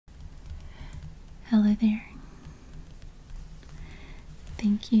Hello there.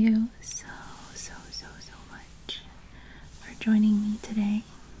 Thank you so much for joining me today.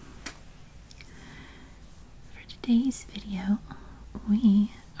 For today's video,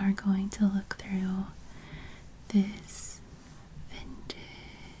 we are going to look through this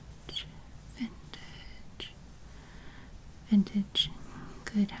vintage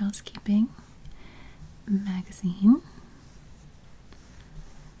Good Housekeeping magazine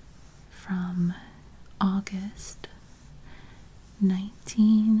from August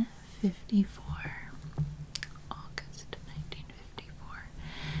 1954. August 1954.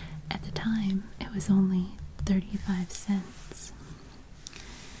 At the time, it was only 35 cents.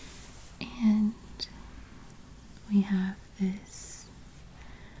 And we have this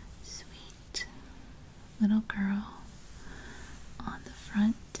sweet little girl on the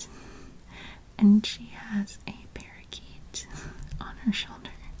front, and she has a parakeet on her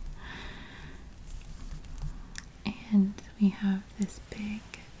shoulder. And we have this big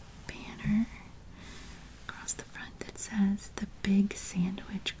banner across the front that says the Big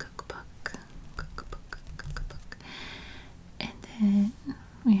Sandwich Cookbook. And then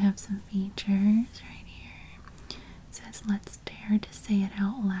we have some features right here. It says, "Let's dare to say it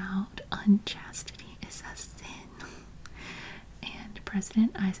out loud. Unchastity is a sin." And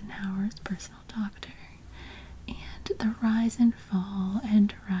President Eisenhower's personal doctor. And the rise and fall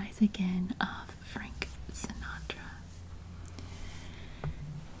and rise again of Frank Sinatra.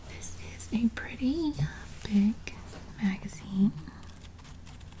 This is a pretty big magazine.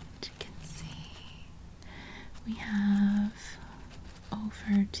 As you can see, we have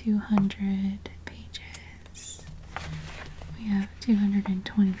over 200 pages. We have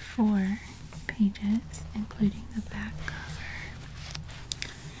 224 pages, including the back cover.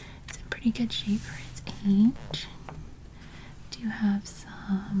 It's in pretty good shape for its age. Do have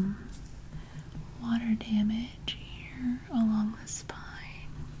some water damage here along the spine,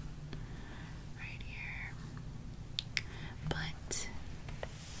 right here, but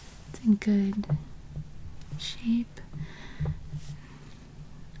it's in good shape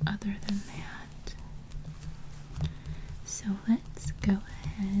other than that. So let's go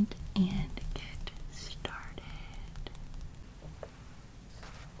ahead and get started.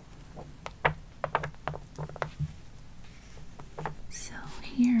 So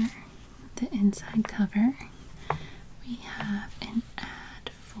here, the inside cover, we have an ad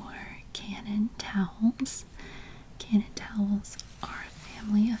for Cannon towels. Cannon towels are a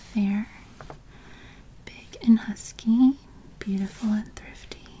family affair. Big and husky, beautiful and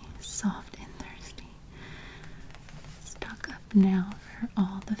thrifty, soft and thirsty. Stock up now for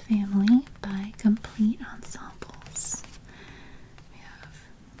all the family by complete ensembles. We have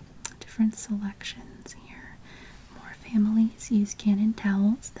different selections here. More families use Cannon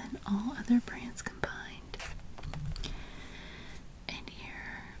towels than all other brands combined. And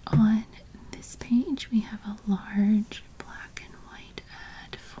here on this page we have a large black and white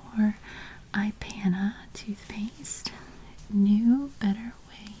ad for Ipana toothpaste. New, better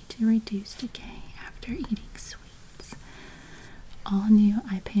way to reduce decay after eating sweets. All new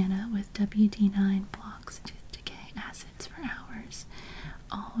Ipana with WD-9 blocks tooth decay acids for hours.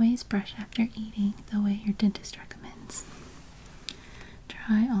 Always brush after eating the way your dentist recommends.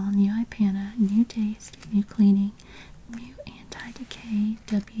 Try all new Ipana, new taste, new cleaning, new anti-decay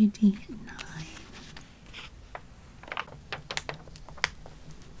WD-9.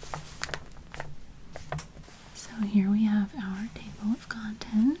 So here we have our table of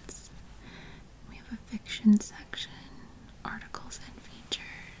contents. We have a fiction section, articles and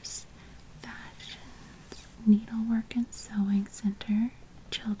features, fashions, needlework and sewing center,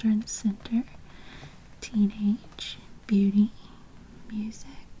 children's center, teenage, beauty,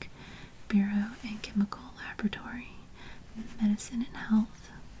 music, bureau and chemical laboratory, medicine and health,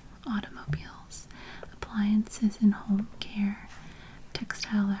 automobiles, appliances and home care,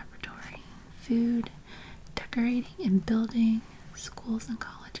 textile laboratory, food, decorating and building, schools and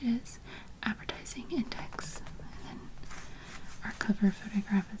colleges, advertising index. And then our cover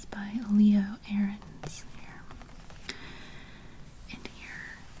photograph is by Leo Ahrens here. And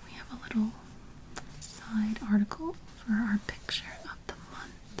here we have a little side article for our picture of the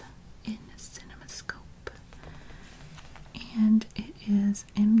month in CinemaScope. And it is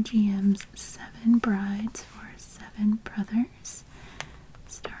MGM's 7 Brides for 7 Brothers,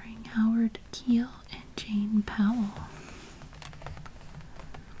 starring Howard Keel and Jane Powell.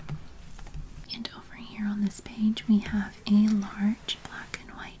 And over here on this page we have a large black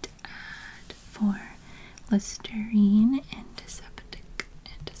and white ad for Listerine antiseptic.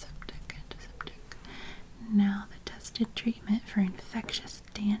 Now the tested treatment for infectious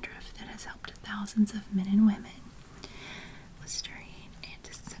dandruff that has helped thousands of men and women. Listerine,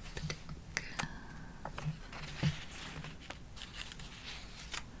 antiseptic.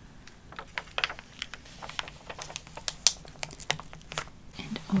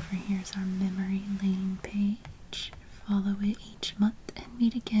 And over here's our memory lane page. Follow it each month and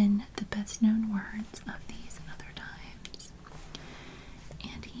meet again the best known words of these and other times.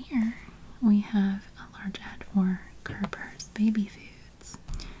 And here we have a large ad for Gerber's Baby Foods,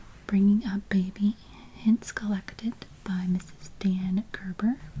 bringing up baby, hints collected by Mrs. Dan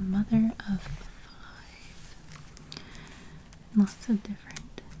Gerber, mother of 5. Lots of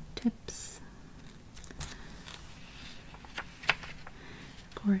different tips.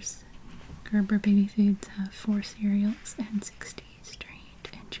 Of course, Gerber Baby Foods have 4 cereals and 60 strained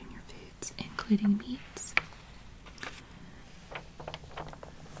and junior foods, including meats.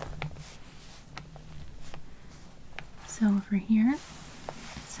 So over here, it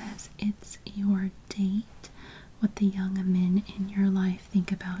says, it's your date, what the young men in your life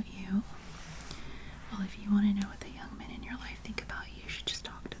think about you. Well, if you want to know what the young men in your life think about you, you should just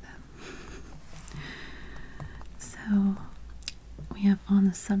talk to them. So, we have on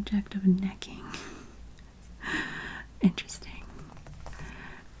the subject of necking. Interesting.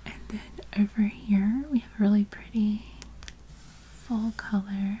 And then over here, we have a really pretty full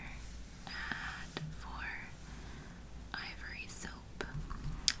color ad for Ivory soap.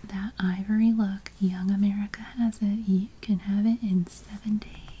 That ivory look, young America has it. You can have it in 7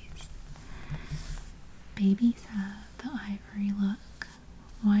 days. Babies have the ivory look.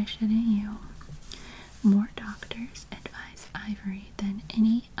 Why shouldn't you? More doctors advise ivory than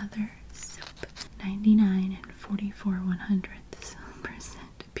any other soap. 99 and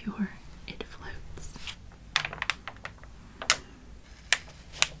 44/100% pure. It floats.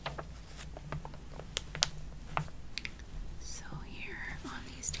 So here on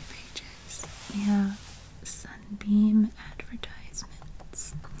these 2 pages we have Sunbeam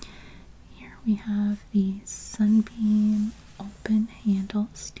advertisements. Here we have the Sunbeam open handle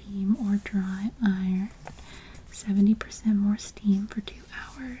steam or dry iron. 70% more steam for 2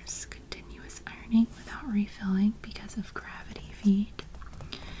 hours. Continuous ironing without refilling because of gravity feed.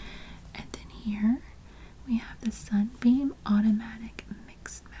 And then here we have the Sunbeam automatic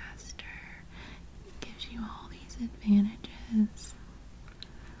mix master. It gives you all these advantages.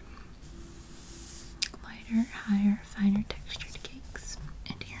 Lighter, higher, finer textured cakes.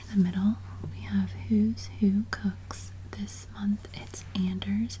 And here in the middle we have Who's Who Cooks. This month it's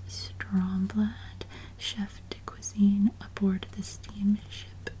Anders Stromblad, chef de cuisine aboard the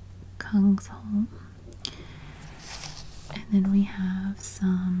steamship Kungsholm. And then we have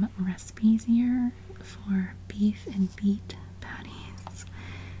some recipes here for beef and beet patties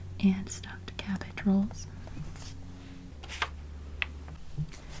and stuffed cabbage rolls.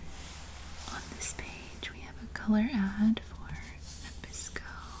 On this page we have a color ad for Nabisco.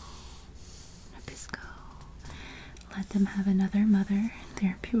 Let them have another mother.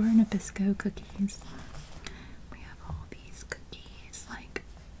 They're pure Nabisco cookies. We have all these cookies like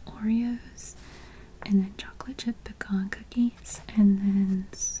Oreos, and then chocolate chip pecan cookies, and then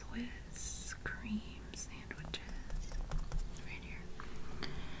Swiss cream sandwiches. Right here.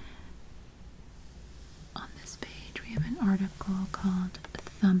 On this page we have an article called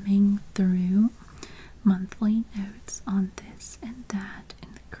Thumbing Through Monthly Notes on This and That in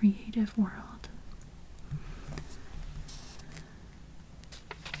the Creative World.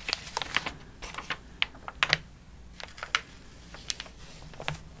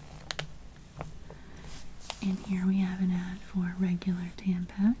 And here we have an ad for regular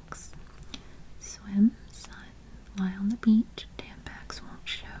Tampax. Swim, sun, lie on the beach. Tampax won't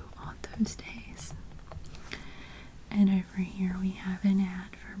show on those days. And over here we have an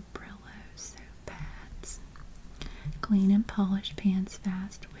ad for Brillo soap pads. Clean and polish pants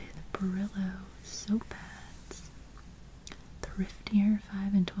fast with Brillo soap pads. Thriftier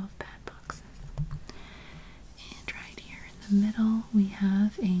 5 and 12 pad boxes. And right here in the middle we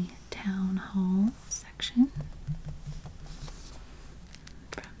have a town hall section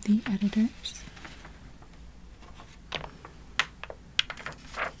from the editors.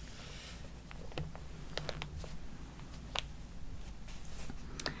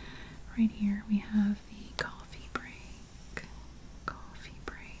 Right here we have the coffee break. Coffee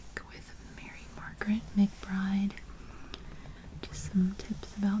break with Mary Margaret McBride. Just some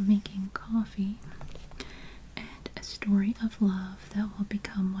tips about making coffee. And a story of love that will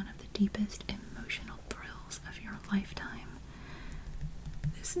become one of the deepest emotional thrills of your lifetime.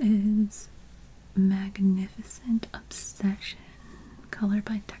 This is Magnificent Obsession, colored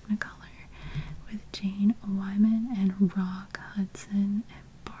by Technicolor, with Jane Wyman and Rock Hudson and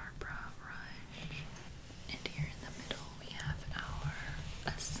Barbara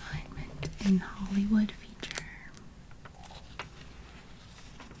in Hollywood feature.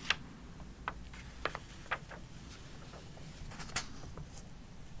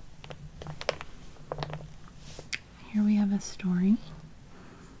 Here we have a story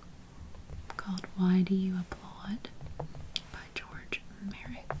called Why Do You Applaud by George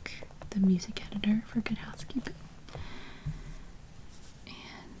Merrick, the music editor for Good Housekeeping.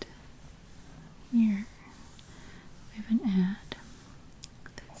 And here we have an ad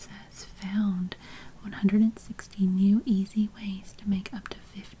that says found 160 new easy ways to make up to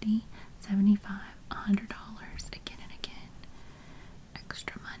 $50, $75, $100 again and again.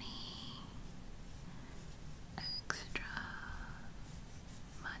 Extra money. Extra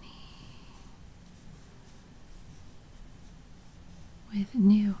money. With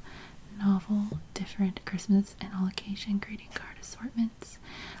new, novel, different Christmas and all occasion greeting card assortments,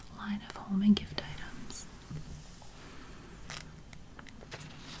 line of home and gift items.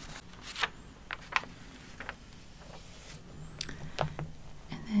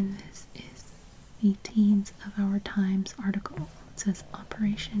 And then this is the Teens of Our Times article. It says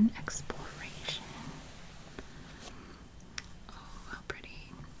Operation Exploration. Oh, how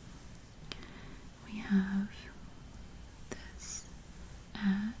pretty. We have this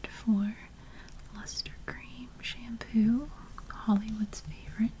ad for Luster Cream shampoo, Hollywood's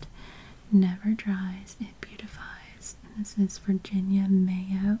favorite. Never dries, it beautifies. And this is Virginia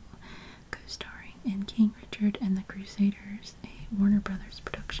Mayo, co-starring in King Richard and the Crusaders, a Warner Brothers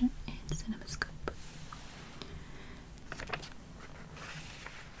production in CinemaScope.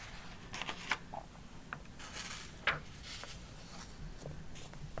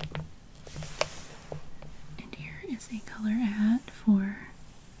 And here is a color ad for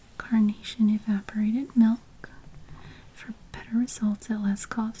Carnation Evaporated Milk. For better results at less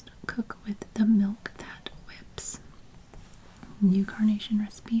cost, cook with the milk that whips. New Carnation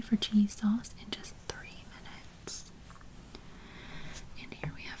recipe for cheese sauce in just 3 minutes. And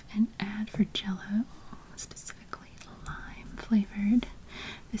here we have an ad for Jell-O, specifically lime flavored.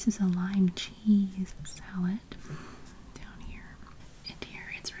 This is a lime cheese salad down here. And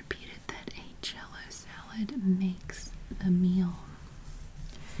here it's repeated that a Jell-O salad makes the meal.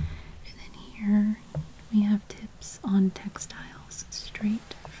 And then here we have tips on textiles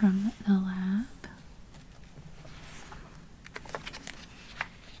straight from the lab.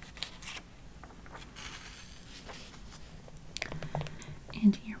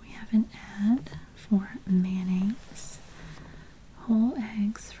 And here we have an ad for mayonnaise. Whole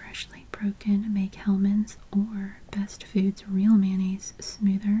eggs freshly broken make Hellmann's or Best Foods real mayonnaise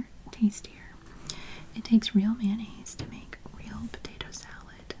smoother, tastier. It takes real mayonnaise to make real potato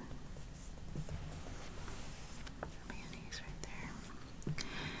salad. Mayonnaise right there.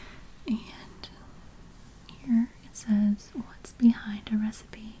 And here it says, what's behind a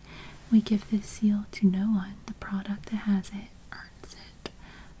recipe? We give this seal to no one. The product that has it earns it.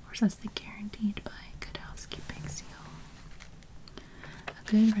 Or says the guaranteed by Good Housekeeping seal. A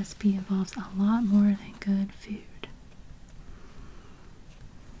good recipe involves a lot more than good food.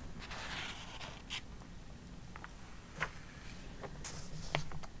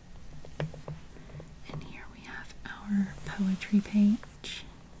 And here we have our poetry page.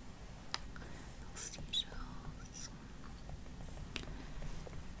 Seashells.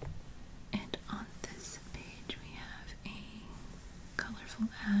 And on this page we have a colorful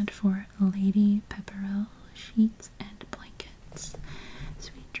ad for Lady Pepperell sheets and blankets.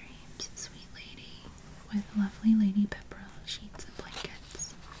 Sweet dreams, sweet lady, with lovely Lady Pepperell sheets and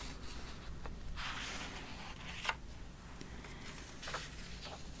blankets.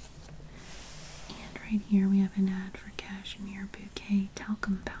 And right here we have an ad for Cashmere Bouquet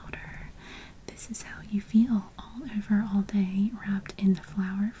Talcum Powder. This is how you feel all over all day, wrapped in the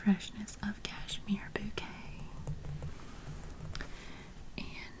flower freshness of Cashmere Bouquet.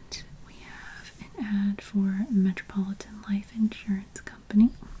 And we have an ad for Metropolitan Life Insurance Company.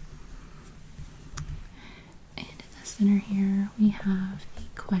 And in the center here we have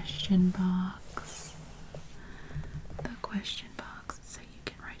the question box. The question box, so you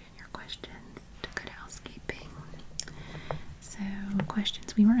can write in your questions to Good Housekeeping. So,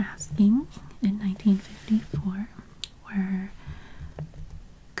 questions we were asking in 1954 were: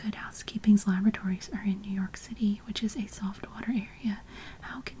 Good Housekeeping's laboratories are in New York City, which is a soft water area.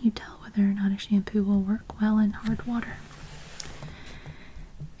 How can you tell whether or not a shampoo will work well in hard water?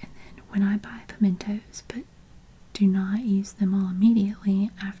 And then, when I buy pimentos but do not use them all immediately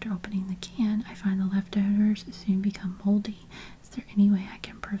after opening the can, I find the leftovers soon become moldy. Is there any way I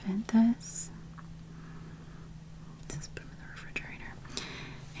can prevent this? Just put them in the refrigerator.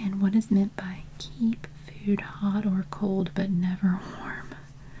 And what is meant by keep food hot or cold but never warm?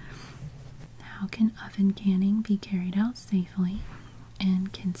 How can oven canning be carried out safely?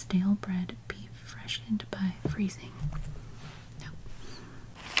 And can stale bread be freshened by freezing? No.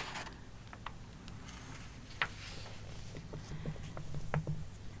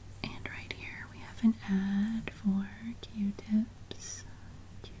 And right here we have an ad for Q-tips.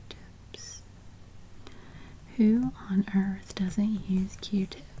 Q-tips. Who on earth doesn't use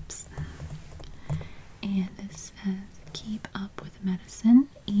Q-tips? And this says, keep up with medicine.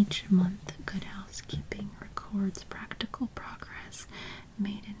 Each month, Good Housekeeping records practical progress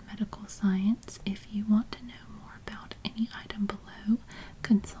made in medical science. If you want to know more about any item below,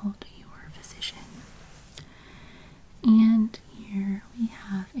 consult your physician. And here we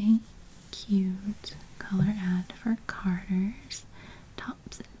have a cute color ad for Carter's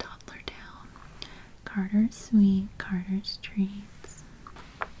Tops and Toddler Down. Carter's Sweet, Carter's Treats.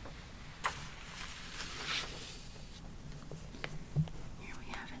 Here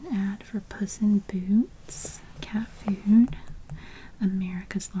we have an ad for Puss in Boots, cat food.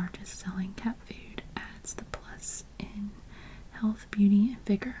 America's largest selling cat food adds the plus in health, beauty, and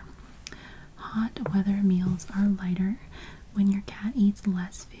vigor. Hot weather meals are lighter. When your cat eats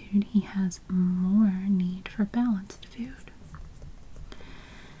less food, he has more need for balanced food.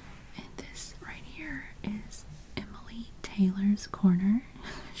 And this right here is Emily Taylor's Corner.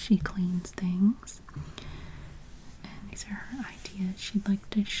 She cleans things. And these are her ideas she'd like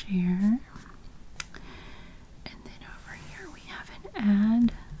to share. And then over here we have an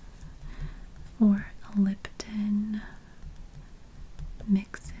ad for Lipton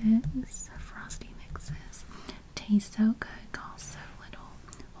mixes, frosty mixes. Taste so good, cost so little.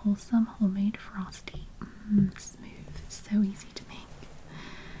 Wholesome homemade frosty. Smooth, so easy to make.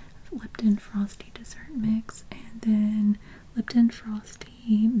 Lipton frosty dessert mix, and then Lipton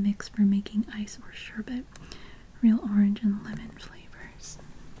frosty mix for making ice or sherbet. Real orange and lemon flavors.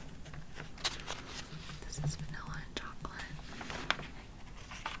 This is vanilla and chocolate.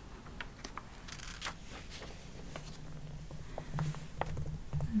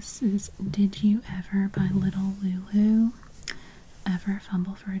 This is Did You Ever by Little Lulu. Ever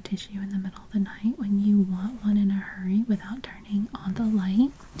fumble for a tissue in the middle of the night when you want one in a hurry without turning on the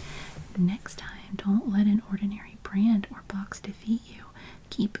light? Next time, don't let an ordinary brand or box defeat you.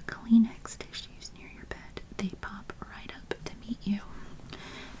 Keep Kleenex tissues near your bed. They pop right up to meet you.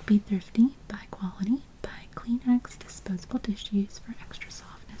 Be thrifty, buy quality, buy Kleenex disposable tissues for extra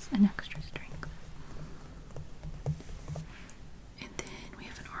softness and extra strength. And then we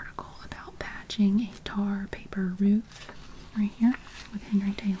have an article about patching a tar paper roof right here with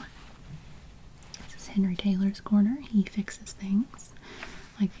Henry Taylor. This is Henry Taylor's Corner. He fixes things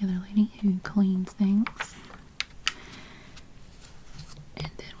like the other lady who cleans things.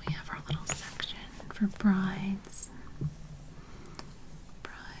 And then we have our little section for brides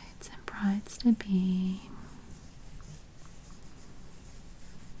and brides to be.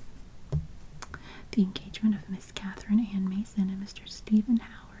 The engagement of Miss Catherine Ann Mason and Mr. Stephen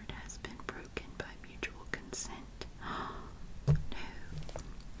Howard has been broken by mutual consent. No.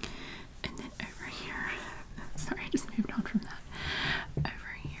 And then over here, sorry, I just moved on from that.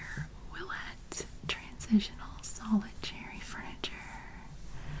 Over here, Willette Transitional Solid Cherry Furniture.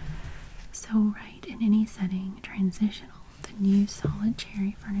 So right in any setting, transitional. The new solid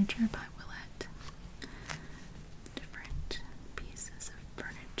cherry furniture by Willette. Different pieces of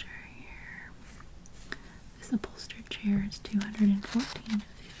furniture here. This upholstered chair is $214.50.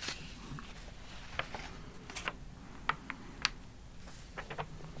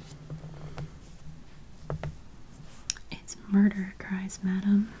 It's murder, cries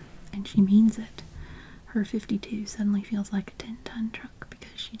Madam, and she means it. Her 52 suddenly feels like a 10-ton truck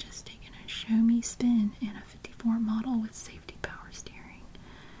because she just taken a show-me spin in a 54 model with safety power steering.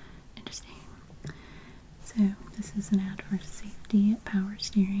 Interesting. So this is an ad for safety power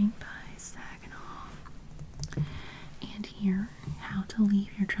steering by Saginaw. And here, how to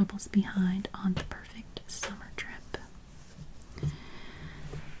leave your troubles behind on the perfect summer trip.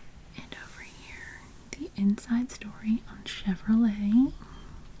 And over here, the inside story on Chevrolet.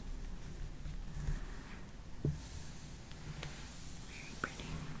 Very pretty.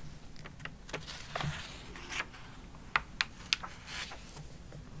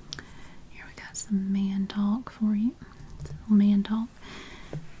 Here we got some man talk for you. It's a little man talk.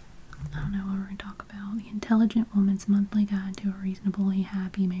 I don't know what we're going to talk about. The Intelligent Woman's Monthly Guide to a Reasonably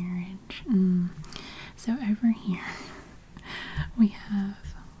Happy Marriage. So over here, we have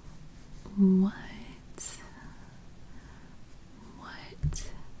what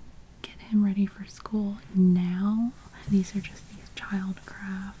get him ready for school now. These are just these child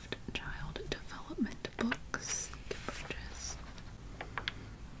development books you can purchase.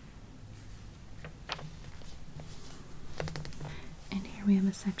 we have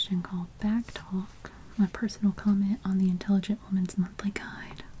a section called Back Talk, my personal comment on the Intelligent Woman's Monthly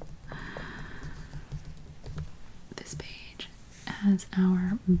Guide. This page has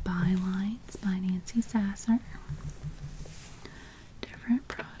our bylines by Nancy Sasser. Different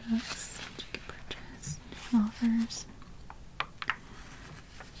products that you can purchase, different offers.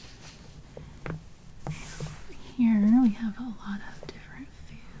 Here we have a lot of different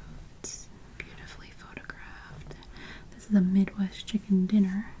foods, beautifully photographed. This is a Midwest chicken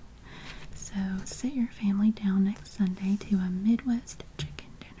dinner. So sit your family down next Sunday to a Midwest chicken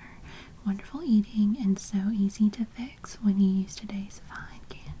dinner. Wonderful eating and so easy to fix when you use today's fine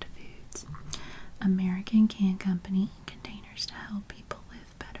canned foods. American Can Company, containers to help people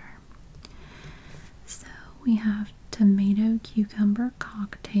live better. So we have tomato cucumber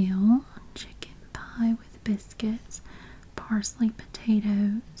cocktail, chicken pie with biscuits, parsley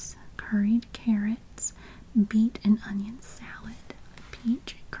potatoes, curried carrots, beet and onion salad,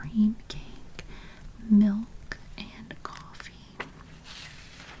 peach cream cake, milk, and coffee.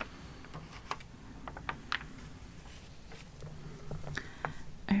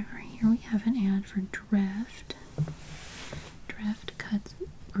 Over here we have an ad for Dreft. Dreft cuts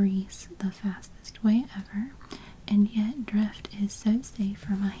grease the fastest way ever, and yet Dreft is so safe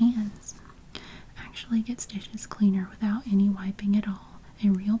for my hands. Actually gets dishes cleaner without any wiping at all. A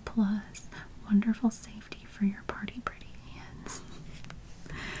real plus. Wonderful safety for your party pretty hands.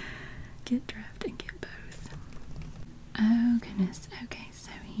 Get Dreft and get both. Oh goodness. Okay,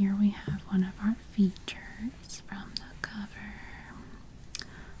 so here we have one of our features from the cover.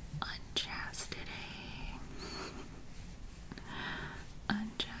 Unchastity.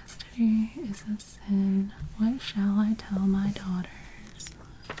 Unchastity is a sin. What shall I tell my daughters?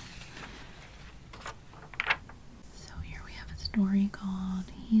 So here we have a story called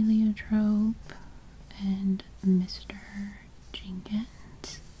Heliotrope and Mr. Jenkins.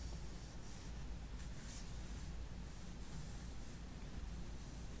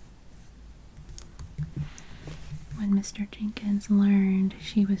 When Mr. Jenkins learned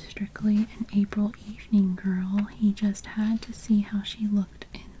she was strictly an April evening girl, he just had to see how she looked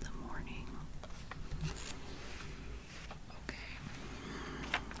in the morning. Okay.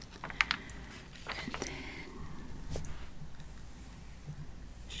 And then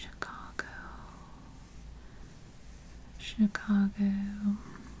Chicago.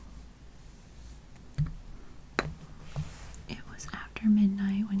 It was after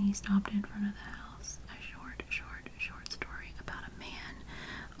midnight when he stopped in front of the house. A short story about a man,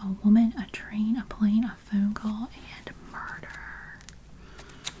 a woman, a train, a plane, a phone call, and murder.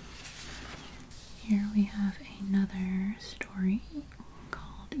 Here we have another story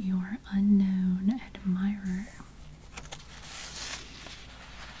called Your Unknown Admirer.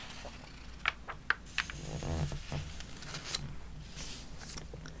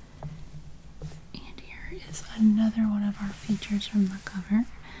 And here is another one of our features from the cover,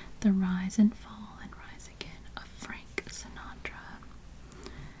 The Rise and Fall and Rise Again of Frank Sinatra.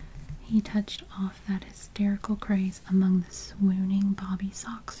 He touched off that hysterical craze among the swooning Bobby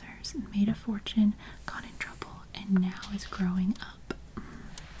Soxers, made a fortune, got in trouble, and now is growing up.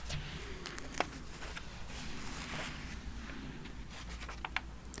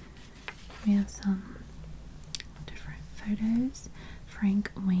 We have some different photos.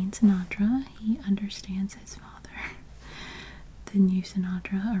 Frank Wayne Sinatra, he understands his father. The new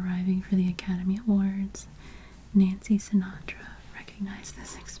Sinatra arriving for the Academy Awards. Nancy Sinatra, recognize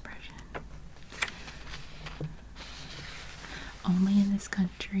this expression. Only in this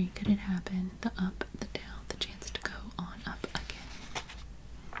country could it happen. The up, the down, the chance to go on up again.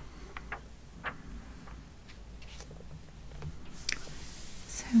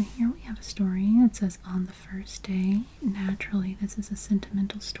 So here we have a story that says on the first day. Naturally, this is a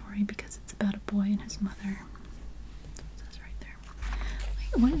sentimental story because it's about a boy and his mother. It says right there.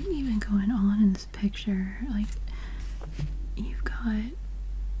 Like, what is even going on in this picture? Like, you've got,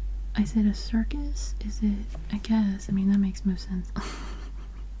 I said a circus? Is it? I guess. I mean, that makes most sense.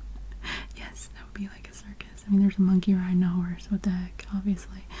 Yes, that would be like a circus. I mean, there's a monkey riding a horse. What the heck?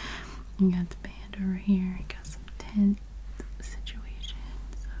 Obviously. You got the band over here. You got some tent situations.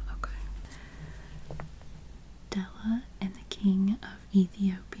 Okay. Della and the King of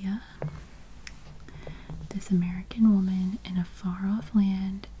Ethiopia. This American woman in a far-off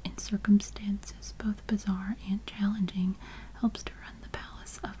land, in circumstances both bizarre and challenging, helps to run the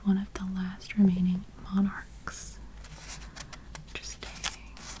palace of one of the last remaining monarchs. Interesting.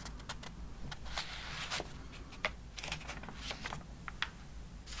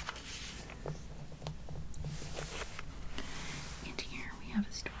 And here we have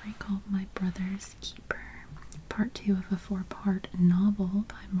a story called My Brother's Keeper, Part 2 of a 4-part novel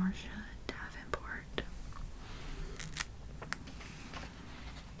by Marcia Davenport.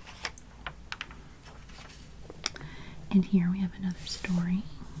 And here we have another story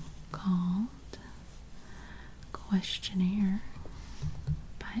called Questionnaire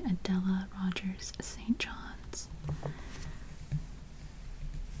by Adela Rogers St. John's.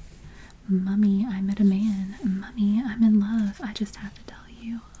 Mummy, I met a man. Mummy, I'm in love. I just have to tell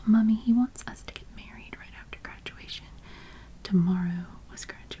you. Mummy, he wants us to get married right after graduation. Tomorrow was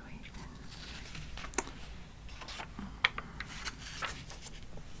graduation.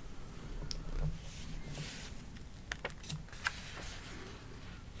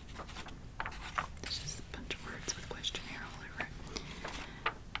 There's just a bunch of words with questionnaire all over it.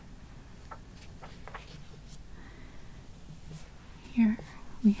 Here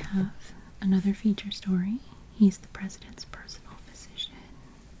we have another feature story. He's the president's personal physician.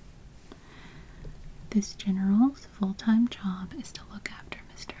 This general's full-time job is to look after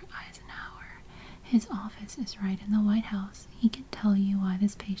Mr. Eisenhower. His office is right in the White House. He can tell you why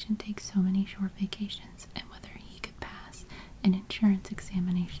this patient takes so many short vacations and whether he could pass an insurance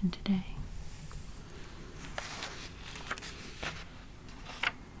examination today.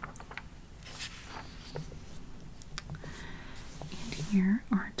 Here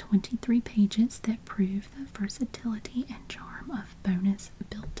are 23 pages that prove the versatility and charm of bonus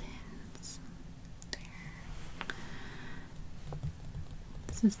built-ins.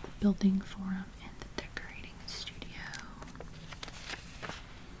 This is the building forum and the decorating studio.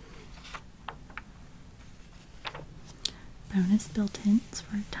 Bonus built-ins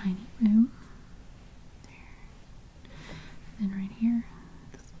for a tiny room. There. And then right here,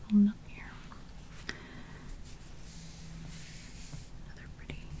 this little nook here.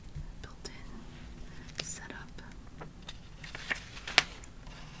 Setup.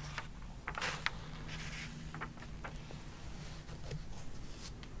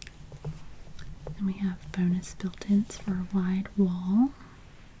 And we have bonus built-ins for a wide wall.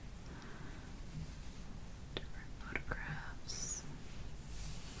 Different photographs.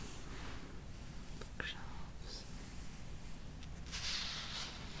 Bookshelves.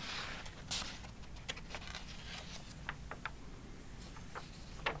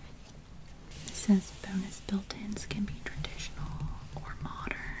 It says bonus built-ins can be traditional or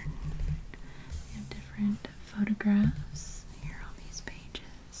modern. We have different photographs here on these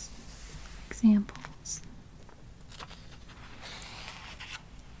pages. Examples.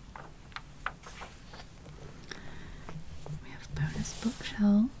 We have bonus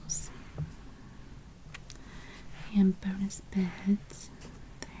bookshelves and bonus beds.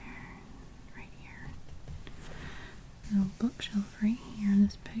 There, right here. Little bookshelf right here in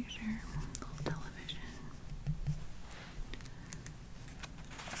this picture. Little television.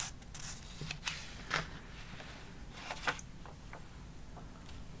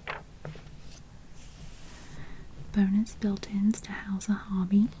 Bonus built-ins to house a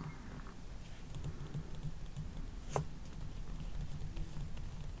hobby.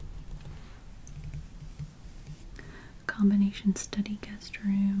 Combination study guest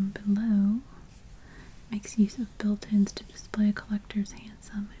room below makes use of built-ins to display a collector's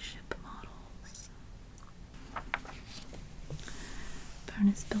handsome ship models.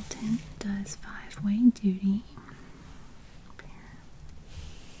 Bonus built-in does 5-way duty.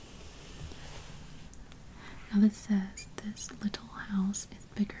 Now this says this little house is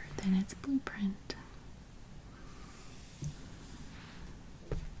bigger than its blueprint.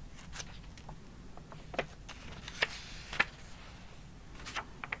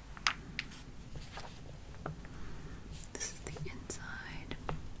 This is the inside.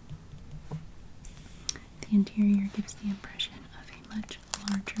 The interior gives the impression of a much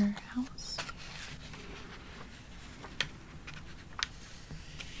larger house.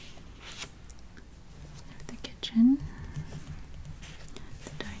 The kitchen,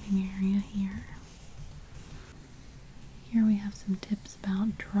 the dining area here. Here we have some tips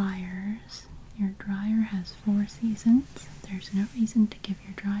about dryers. Your dryer has 4 seasons. There's no reason to give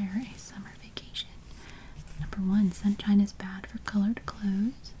your dryer a summer vacation. Number 1, sunshine is bad for colored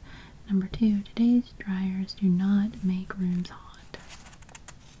clothes. Number 2, today's dryers do not make rooms hot.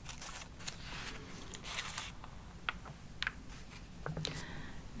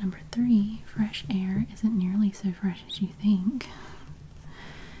 Number 3, fresh air isn't nearly so fresh as you think.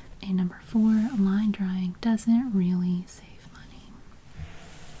 And number 4, line drying doesn't really save money.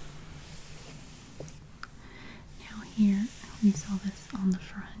 Now here, we saw this on the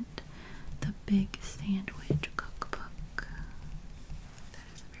front, the big sandwich cookbook. That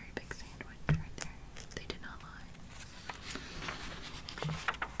is a very big sandwich right there. They did not lie.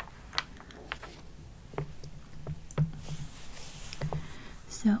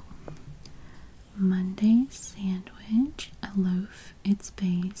 Monday sandwich, a loaf, its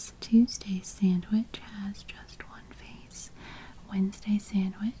base. Tuesday sandwich has just one face. Wednesday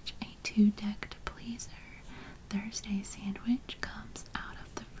sandwich, a two-decked pleaser. Thursday sandwich comes out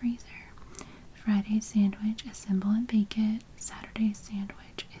of the freezer. Friday sandwich, assemble and bake it. Saturday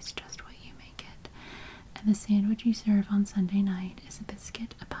sandwich is just what you make it. And the sandwich you serve on Sunday night is a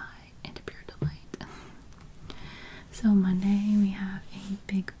biscuit, a pie, and a pure delight. So Monday we have a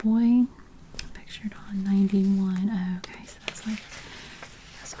big boy pictured on 91. Oh, okay, so that's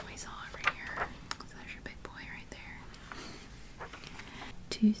what we saw over here. So there's your big boy right there.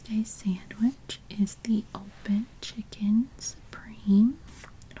 Tuesday sandwich is the open chicken supreme.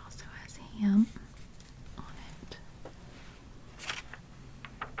 It also has ham on it.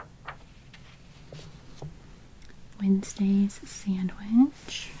 Wednesday's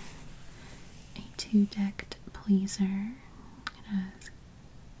sandwich, a two-decked pleaser. It has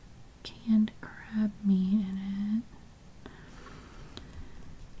canned crab meat in it.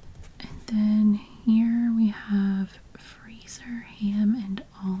 And then here we have freezer ham and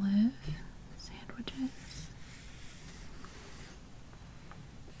olive sandwiches.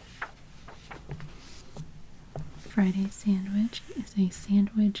 Friday sandwich is a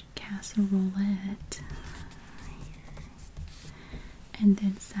sandwich casserolette. And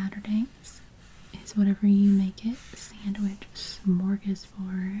then Saturdays is whatever you make it, sandwich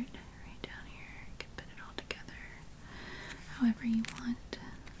smorgasbord. Right down here, you can put it all together however you want.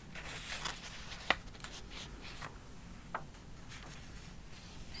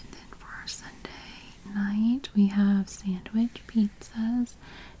 And then for our Sunday night, we have sandwich pizzas.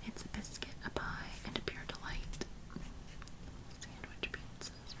 It's a biscuit, a pie, and a pure delight. Sandwich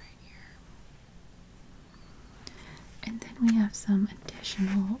pizzas right here. And then we have some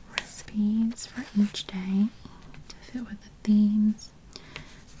additional recipes for each day to fit with the themes.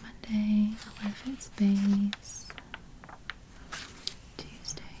 Monday, a loaf its base.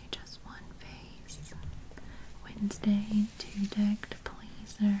 Tuesday, just one face. Wednesday, two-decked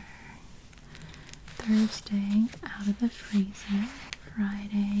pleaser. Thursday, out of the freezer.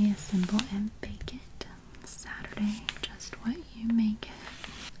 Friday, assemble and bake it. Saturday, just what you make it.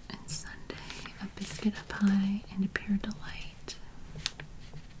 And Sunday, a biscuit, a pie, and a pure delight.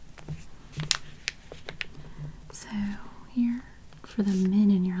 So here, for the men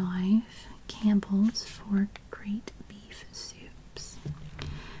in your life, Campbell's for great beef soups.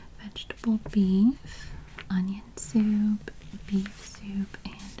 Vegetable beef, onion soup, beef soup,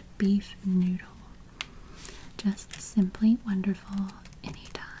 and beef noodle. Just simply wonderful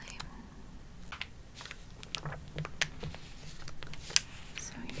anytime.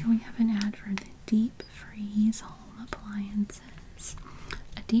 So here we have an ad for the deep freeze home appliances.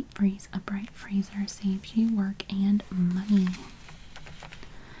 A deep freeze, a bright freezer saves you work and money.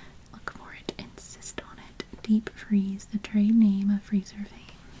 Look for it, insist on it. Deep freeze, the trade name of freezer fame.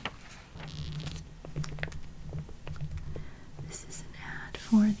 This is an ad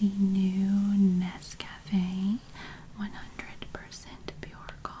for the new Nescafe 100% pure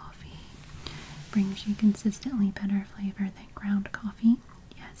coffee. Brings you consistently better flavor than ground coffee.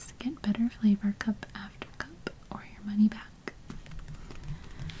 Yes, get better flavor cup after cup or your money back.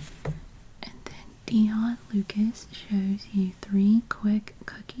 And then Dion Lucas shows you 3 quick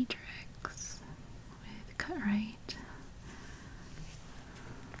cookie tricks with Cut Right.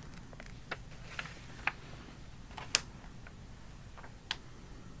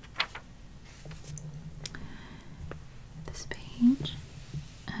 This page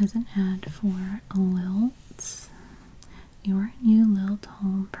has an ad for Lilts. Your new Lilt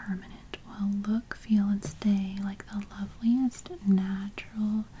home permanent will look, feel, and stay like the loveliest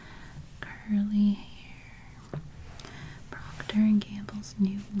natural curly hair. Procter & Gamble's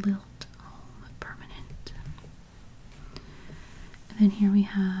new Lilt home permanent. And then here we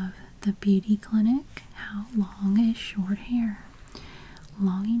have the beauty clinic. How long is short hair?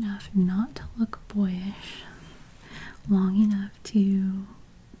 Long enough not to look boyish. Long enough to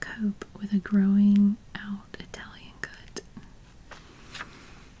cope with a growing out Italian cut.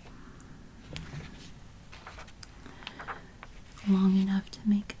 Long enough to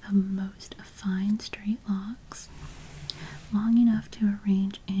make the most of fine straight locks. Long enough to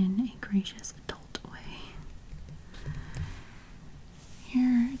arrange in a gracious adult way.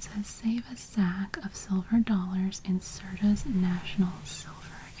 Here it says save a sack of silver dollars in Serta's National Silver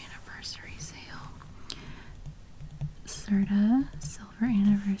Anniversary Sale. Serta Silver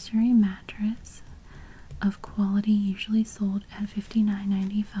Anniversary Mattress of quality usually sold at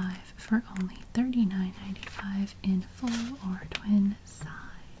 $59.95 for only $39.95 in full or twin size.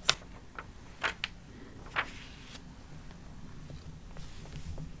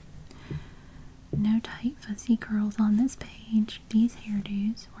 No tight fuzzy curls on this page. These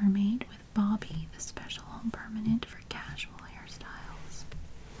hairdos were made with Bobby, the special home permanent for casual hairstyles.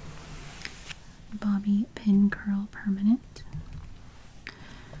 Bobby Pin Curl Permanent.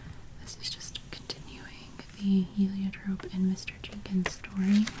 This is just continuing the Heliotrope and Mr. Jenkins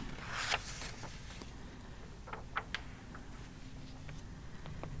story.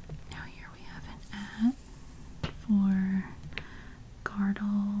 Now here we have an ad for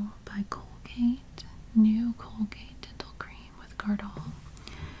Gardol by Colgate. New Colgate dental cream with Gardol.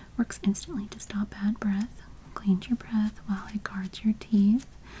 Works instantly to stop bad breath, cleans your breath while it guards your teeth.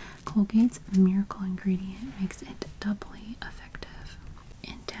 Colgate's miracle ingredient makes it doubly effective.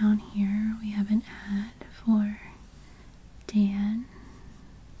 And down here we have an ad for Dan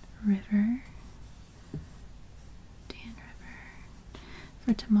River.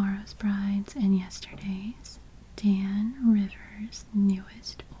 For tomorrow's brides and yesterday's. Dan River's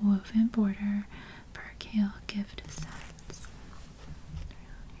newest woven border percale gift sets.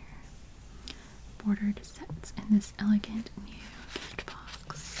 Bordered sets in this elegant new gift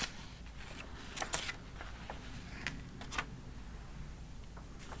box.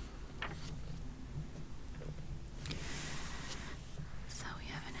 So we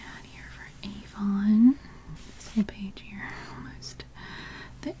have an ad here for Avon. This whole page here almost.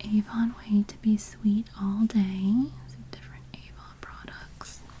 The Avon Way to be sweet all day. Some different Avon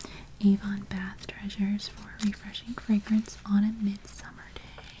products. Avon Bath Treasures for refreshing fragrance on a midsummer day.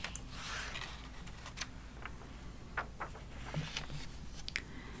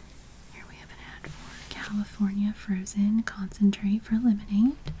 Here we have an ad for California Frozen Concentrate for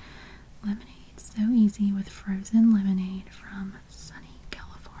Lemonade. Lemonade so easy with frozen lemonade from sunny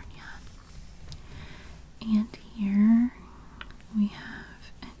California. And here we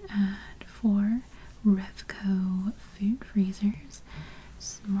have an ad for Revco food freezers.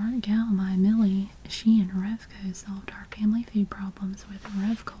 Smart gal, my Millie. She and Revco solved our family food problems with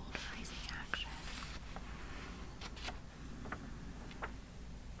RevCold freezing action.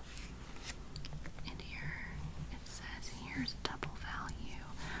 And here it says, here's double value.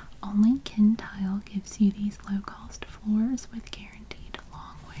 Only Ken Tile gives you these low-cost floors with guaranteed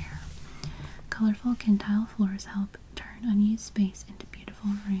long wear. Colorful Ken Tile floors help turn unused space into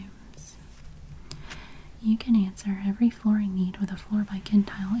beautiful rooms. You can answer every flooring need with a floor by Ken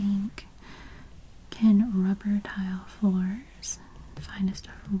Tile Inc. Ken Rubber Tile Floors, the finest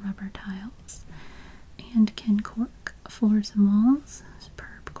of rubber tiles. And Ken Cork Floors and Walls,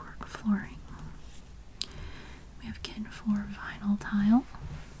 superb cork flooring. We have Ken 4 Vinyl Tile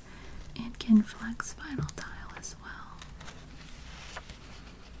and Ken Flex Vinyl Tile as well.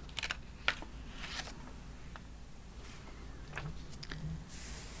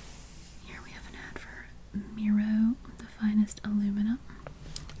 Miro, the finest aluminum.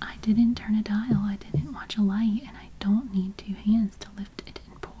 I didn't turn a dial, I didn't watch a light, and I don't need two hands to lift it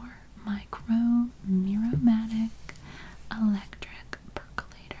and pour. Micro Miromatic Electric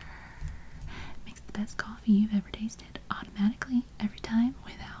Percolator. Makes the best coffee you've ever tasted, automatically, every time,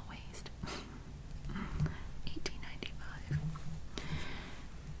 without waste. $18.95.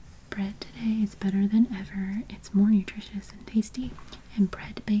 Bread today is better than ever. It's more nutritious and tasty. And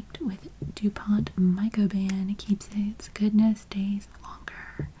bread baked with DuPont Mycoban keeps its goodness days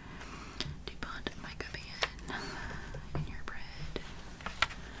longer. DuPont Mycoban in your bread.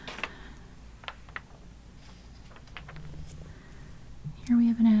 Here we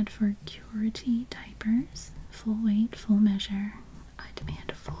have an ad for Curity diapers. Full weight, full measure. I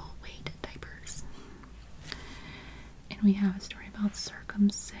demand full weight diapers. And we have a story about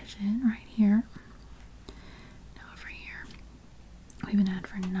circumcision right here. We have an ad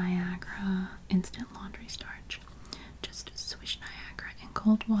for Niagara Instant Laundry Starch. Just swish Niagara in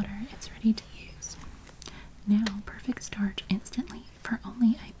cold water. It's ready to use. Now, perfect starch instantly for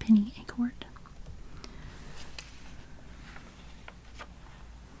only a penny a quart.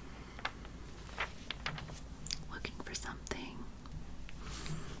 Looking for something.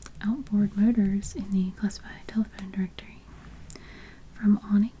 Outboard motors in the classified telephone directory. From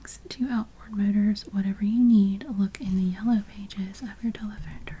awnings to outboard motors, whatever you need, look in the yellow pages of your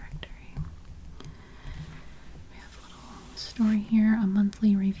telephone directory. We have a little story here, a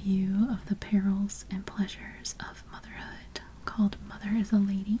monthly review of the perils and pleasures of motherhood called Mother is a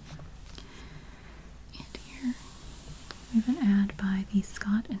Lady. And here we have an ad by the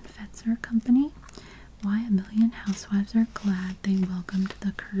Scott and Fetzer Company. Why a million housewives are glad they welcomed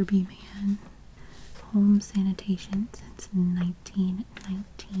the Kirby Man. Home sanitation since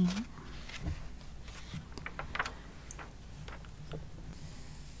 1919.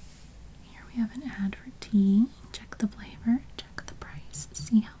 Here we have an ad for tea. Check the flavor, check the price,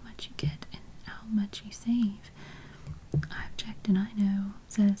 see how much you get and how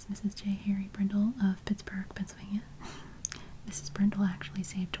Says Mrs. J. Harry Brindle of Pittsburgh, Pennsylvania. Mrs. Brindle actually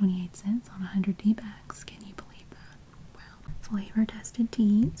saved 28 cents on 100 tea bags. Can you believe that? Wow. Flavor tested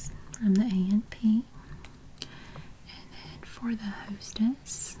teas from the A&P. And then for the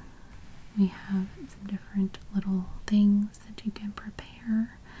hostess, we have some different little things that you can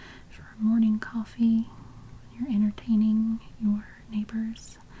prepare for morning coffee when you're entertaining your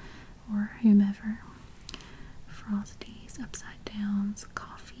neighbors or whomever. Frosties, upside downs,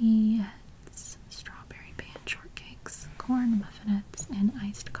 coffeeettes, strawberry pan shortcakes, corn muffinettes, and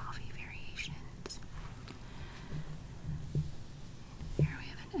iced coffee variations. Here we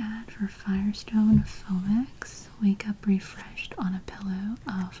have an ad for Firestone Foamex. Wake up refreshed on a pillow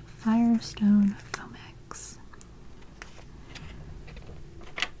of Firestone Foamex.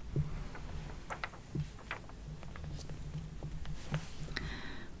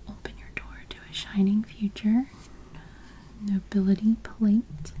 Open your door to a shining future. Nobility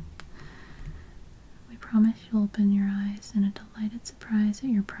plate. We promise you'll open your eyes in a delighted surprise at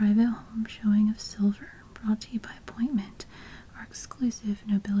your private home showing of silver, brought to you by appointment. Our exclusive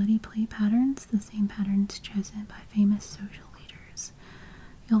nobility plate patterns, the same patterns chosen by famous social leaders.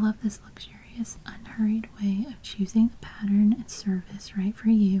 You'll love this luxurious, unhurried way of choosing the pattern and service right for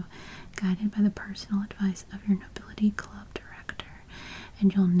you, guided by the personal advice of your nobility club director.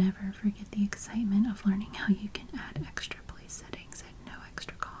 And you'll never forget the excitement of learning how you can add extra place settings at no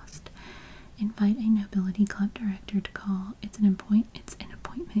extra cost. Invite a nobility club director to call. It's an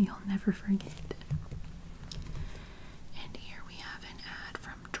appointment you'll never forget. And here we have an ad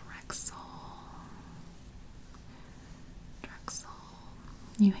from Drexel.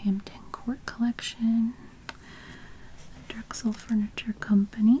 New Hampton Court Collection. The Drexel Furniture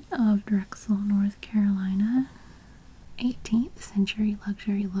Company of Drexel, North Carolina. 18th century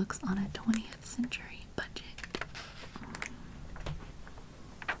luxury looks on a 20th century budget.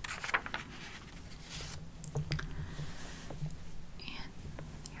 And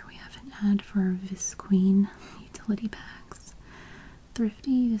here we have an ad for Visqueen utility bags.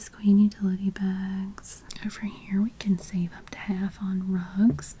 Thrifty Visqueen utility bags. Over here we can save up to half on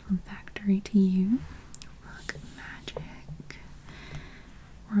rugs from factory to you. Rug magic.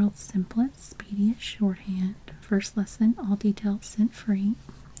 World's simplest, speediest shorthand. First lesson, all details sent free.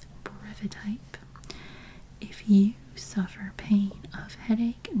 Brevitype. If you suffer pain of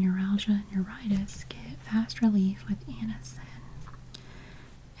headache, neuralgia, neuritis, get fast relief with Anacin.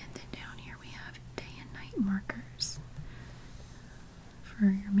 And then down here we have day and night markers for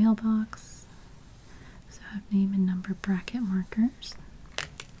your mailbox. So I have name and number bracket markers.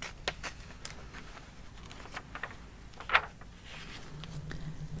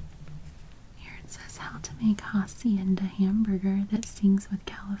 How to make hacienda hamburger that sings with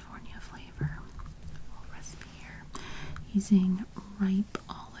California flavor. Little recipe here. Using ripe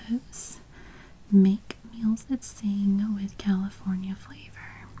olives. Make meals that sing with California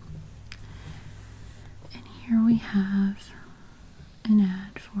flavor. And here we have an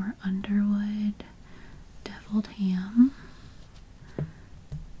ad for Underwood deviled ham.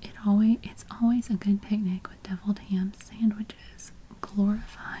 It's always a good picnic with deviled ham sandwiches.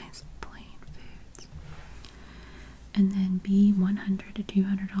 Glorifies and then be $100 to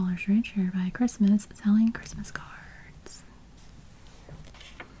 $200 richer by Christmas selling Christmas cards.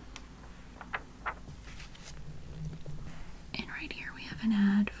 And right here we have an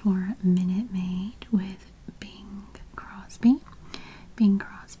ad for Minute Maid with Bing Crosby. Bing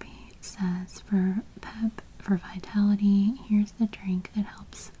Crosby says, for pep, for vitality, here's the drink that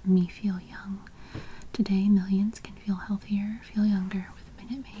helps me feel young. Today millions can feel healthier, feel younger with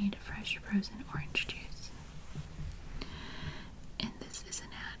Minute Maid fresh frozen orange juice.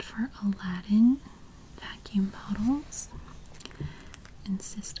 For Aladdin vacuum bottles.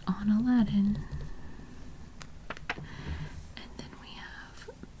 Insist on Aladdin. And then we have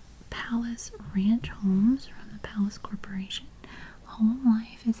Palace Ranch Homes from the Palace Corporation. Home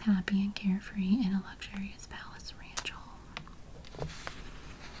life is happy and carefree in a luxurious Palace Ranch home.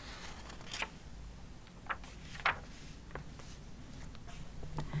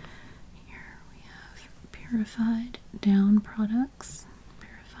 Here we have purified down products.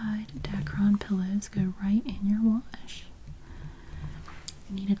 Dacron pillows go right in your wash.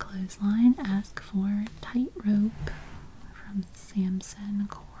 You need a clothesline, ask for Tightrope from Samson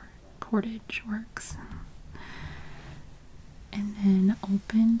Cordage Works. And then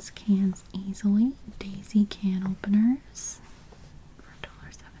opens cans easily. Daisy can openers for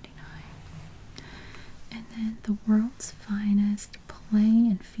 $1.79. And then the world's finest play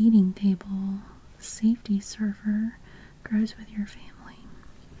and feeding table safety server grows with your family.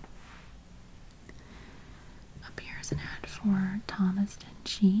 Up here is an ad for for Thomaston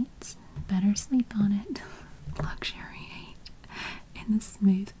sheets. Better sleep on it. Luxuriate in the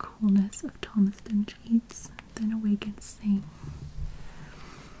smooth coolness of Thomaston sheets, then awake and sing.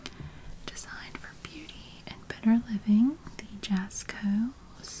 Designed for beauty and better living, the Jasco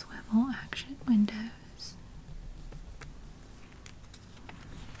swivel action windows.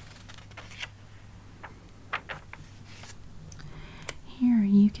 Here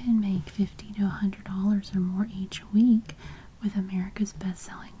you can make $50 to $100 or more each week with America's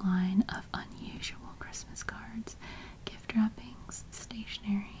best-selling line of unusual Christmas cards, gift wrappings,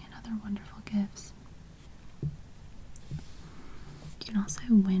 stationery, and other wonderful gifts. You can also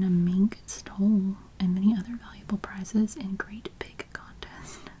win a mink stole and many other valuable prizes in Great Big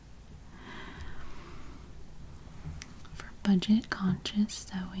Contest. For budget-conscious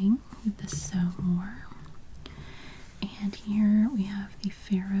sewing, the Sew More. And here we have the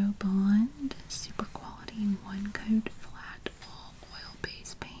Faro Bond Super Quality One Coat Flat All Oil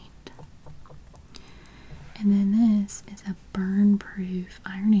Base Paint. And then this is a burn-proof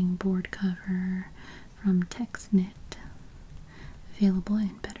ironing board cover from TexKnit, available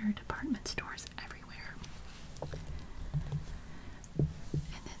in better department stores everywhere.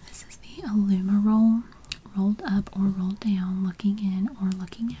 And then this is the Allumaroll, rolled up or rolled down, looking in or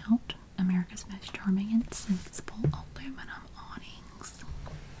looking out. America's most charming and sensible aluminum awnings.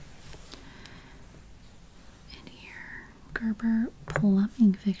 And here, Gerber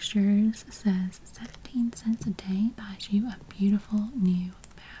Plumbing Fixtures says 17 cents a day buys you a beautiful new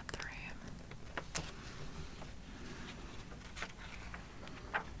bathroom.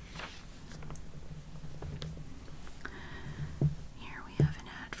 Here we have an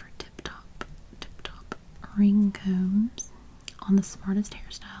ad for Tip Top ring combs on the smartest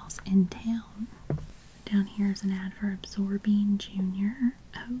hairstyles in town. Down here is an ad for Absorbing Junior.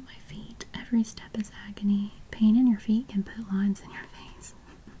 Oh, my feet. Every step is agony. Pain in your feet can put lines in your face.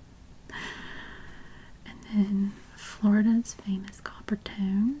 And then Florida's famous Copper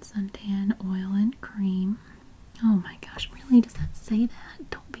Tone Suntan Oil and Cream. Oh my gosh, really? Does that say that?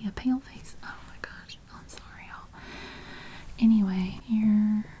 Don't be a pale face. Oh my gosh. I'm sorry, y'all. Anyway,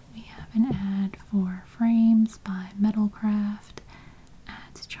 here we have an ad for Frames by Metalcraft.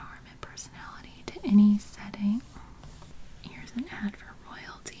 Adds charm and personality to any setting. Here's an ad for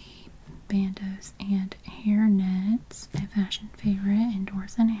Royalty Bandos and Hair Nets, a fashion favorite,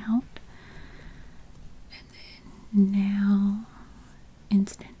 indoors and out. And then now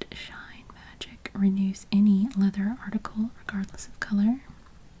Instant Shine Magic renews any leather article regardless of color.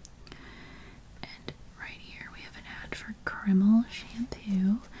 And right here we have an ad for Kreml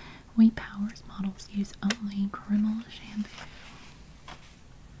shampoo. We Powers models use only Kreml shampoo.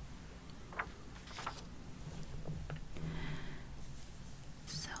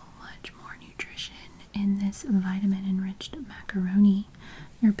 So much more nutrition in this vitamin-enriched macaroni.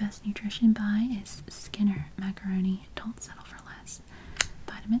 Your best nutrition buy is Skinner macaroni. Don't settle for less.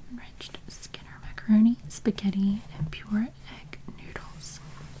 Vitamin-enriched Skinner macaroni, spaghetti, and pure egg noodles.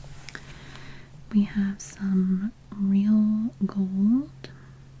 We have some Real Gold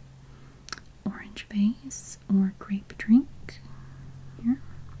orange base or grape drink here.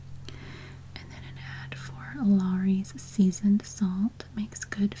 And then an ad for Lawry's seasoned salt makes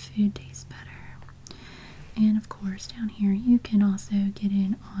good food taste better. And of course down here you can also get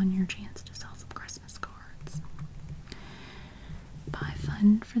in on your chance to sell some Christmas cards. Buy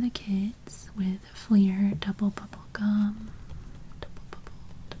fun for the kids with Fleer double bubble gum.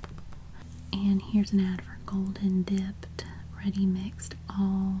 And here's an ad for Golden Dipped Ready Mixed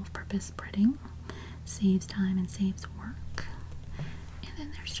All-Purpose Breading. Saves time and saves work. And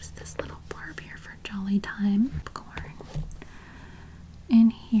then there's just this little blurb here for Jolly Time corn.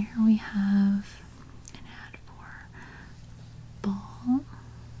 And here we have an ad for Ball.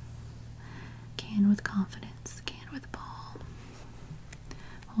 Can with confidence, can with ball.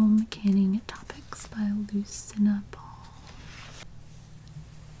 Home Canning Topics by Lucina Ball.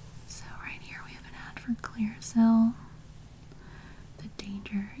 So right here we have an ad for Clearasil. The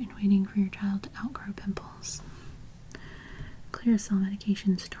danger in waiting for your child to outgrow pimples. Clearasil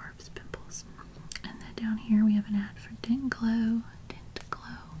medication starves pimples. And then down here we have an ad for Dent Glow. Dent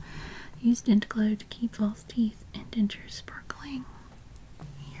Glow. Use Dent Glow to keep false teeth and dentures sparkling.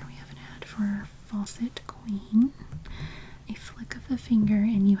 Here we have an ad for Faucet Queen. A flick of the finger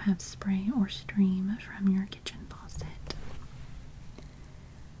and you have spray or stream from your kitchen faucet.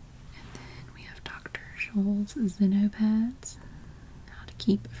 And then we have Dr. Scholl's Xenopads. How to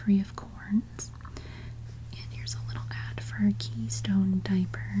keep free of corns. And here's a little ad for Keystone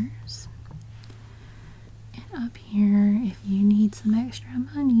diapers. And up here, if you need some extra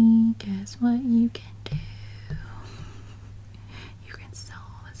money, guess what you can do?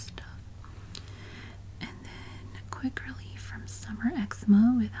 quick relief from summer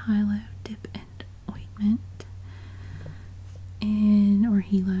eczema with Hylo dip and ointment. Or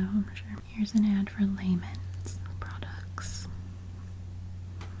Hilo, I'm not sure. Here's an ad for Layman's products.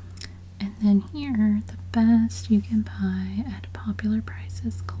 And then here, the best you can buy at popular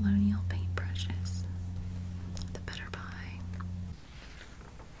prices, Colonial paintbrushes. The better buy.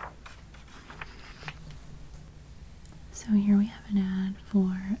 So here we have an ad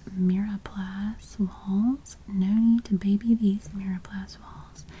for Miraplast walls. No need to baby these Miraplast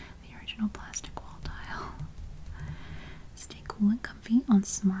walls. The original plastic wall tile. Stay cool and comfy on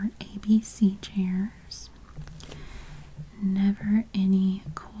smart ABC chairs. Never any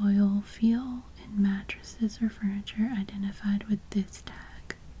coil feel in mattresses or furniture identified with this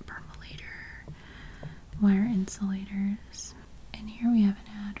tag. Permalator, wire insulators. And here we have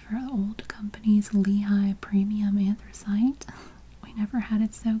an ad for Old Company's Lehigh Premium Anthracite. We never had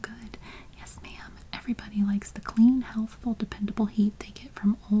it so good. Yes, ma'am. Everybody likes the clean, healthful, dependable heat they get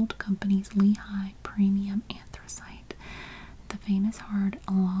from Old Company's Lehigh Premium Anthracite. The famous hard,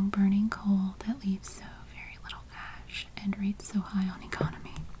 long-burning coal that leaves so very little ash and rates so high on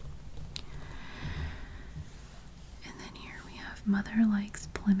economy. And then here we have Mother Likes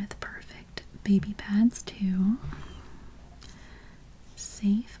Plymouth Perfect Baby Pads 2.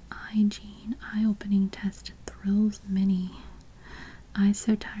 Safe Hygiene Eye-Opening Test Thrills Mini. Eyes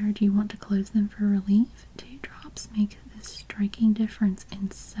so tired you want to close them for relief? 2 drops make this striking difference in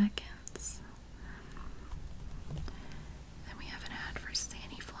seconds. Then we have an ad for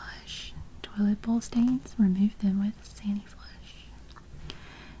Sani Flush. Toilet bowl stains, remove them with Sani Flush. You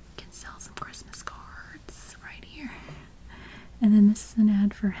can sell some Christmas cards right here. And then this is an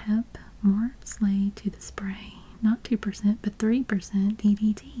ad for Hep. More Slay to the spray. Not 2%, but 3%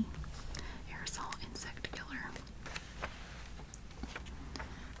 DDT. Aerosol insect killer.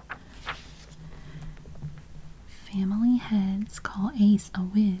 Family heads call Ace a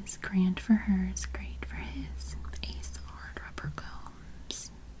whiz. Grand for hers, great for his. Ace hard rubber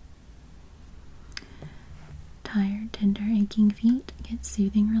combs. Tired, tender, aching feet? Get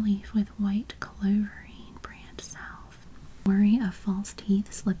soothing relief with white cloverine brand salve. Worry of false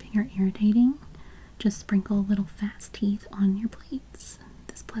teeth slipping or irritating? Just sprinkle a little fast teeth on your plates.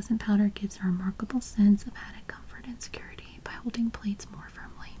 This pleasant powder gives a remarkable sense of added comfort and security by holding plates more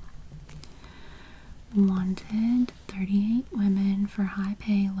firmly. Wanted 38 women for high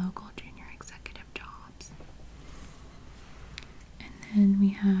pay local junior executive jobs. And then we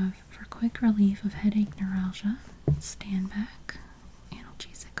have for quick relief of headache neuralgia, stand back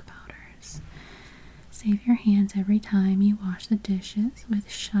analgesic powders. Save your hands every time you wash the dishes with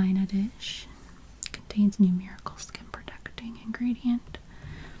Shine-A-Dish. Contains numerical skin protecting ingredient.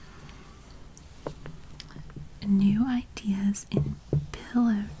 New ideas in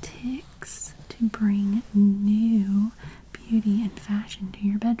pillow ticks to bring new beauty and fashion to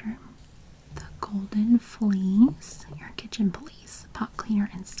your bedroom. The Golden Fleece, your kitchen police, pot cleaner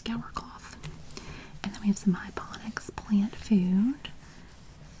and scour cloth. And then we have some Hyponics plant food.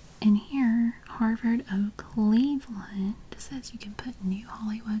 And here, Harvard Oak Cleveland says you can put new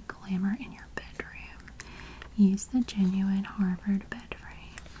Hollywood glamour in your bedroom. Use the genuine Harvard bed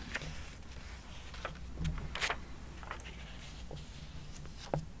frame.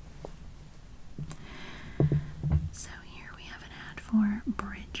 So here we have an ad for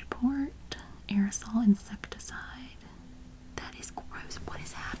Bridgeport aerosol insecticide. That is gross. What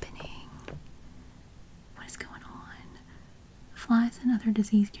is happening? What is going on? Flies and other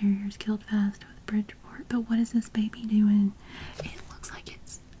disease carriers killed fast with Bridgeport. But what is this baby doing? It looks like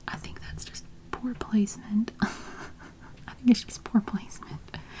it's, I think that's just poor placement. I think it's just poor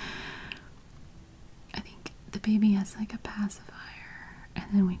placement. I think the baby has like a pacifier, and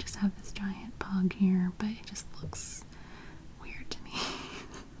then we just have this giant pug here, but it just looks weird to me.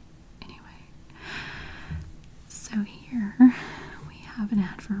 Anyway, so here we have an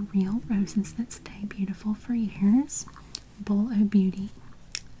ad for real roses that stay beautiful for years. Bolo Beauty.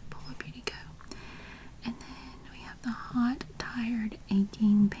 Bolo Beauty Go. And then we have the hot, tired,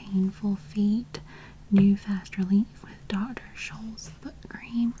 aching, painful feet. New fast relief with Dr. Scholl's foot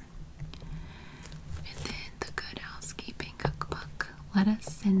cream. And then the Good Housekeeping cookbook. Let us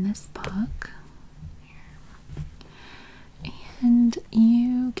send this book. Here. And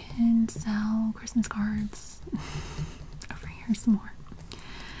you can sell Christmas cards. Over here some more.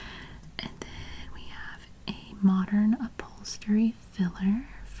 And then we have a modern upholstery filler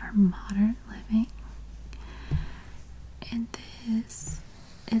for modern living. And this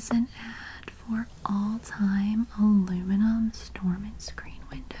is an ad for all-time aluminum storm and screen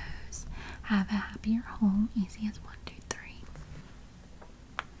windows. Have a happier home, easy as 1, 2, 3.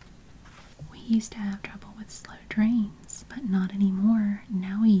 We used to have trouble with slow drains, but not anymore.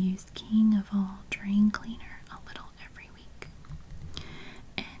 Now we use King of All Drain Cleaner a little every week.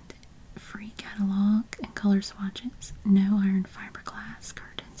 And free catalog and color swatches. No iron fiberglass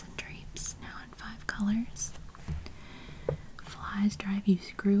curtains and drapes, now in 5 colors. Flies drive you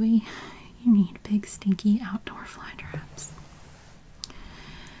screwy. You need big stinky outdoor fly traps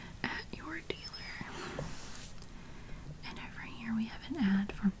at your dealer. And over here we have an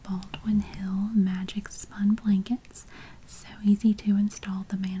ad for Baldwin Hill Magic Spun Blankets. So easy to install,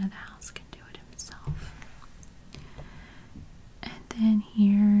 the man of the house can do it himself. And then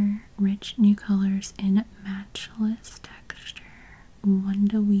here, rich new colors in matchless texture,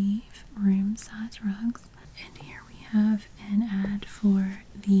 Wonder Weave room size rugs. And here we have an ad for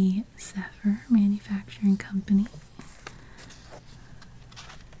the Zephyr Manufacturing Company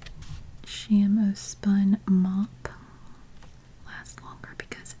Shamo Spun Mop. Lasts longer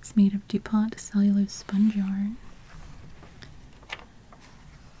because it's made of DuPont cellulose sponge yarn.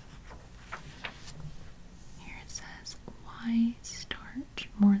 Here it says, why starch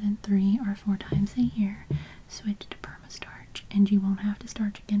more than 3 or 4 times a year? Switch to perma-starch and you won't have to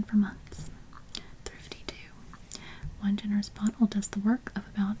starch again for months. Thrifty too. One generous bottle does the work of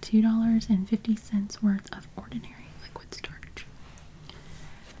about $2.50 worth of ordinary liquid starch.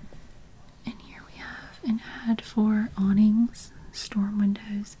 And here we have an ad for awnings, storm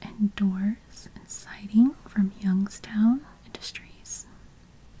windows, and doors and siding from Youngstown Industries.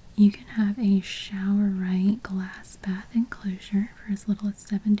 You can have a shower right glass bath enclosure for as little as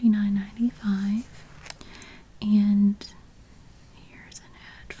 $79.95. And here's an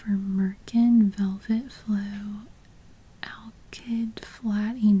ad for Merkin Velvet Flow Alkyd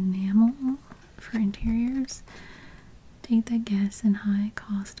Flat Enamel for interiors. Take the gas and high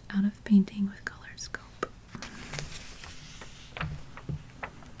cost out of painting with Color Scope.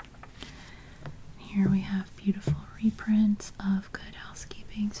 Here we have beautiful reprints of Good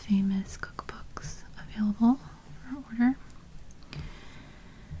Housekeeping's famous cookbooks available for order.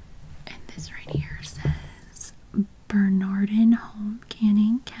 And this right here says Bernardin Home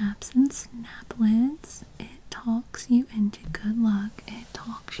Canning Caps and Snap Lids. It talks you into good luck. It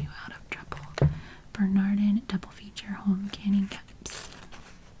talks you out of trouble. Bernardin double feature home canning caps.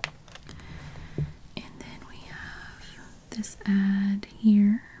 And then we have this ad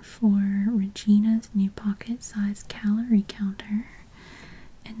here for Regina's new pocket size calorie counter.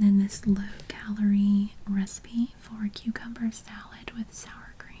 And then this low calorie recipe for cucumber salad with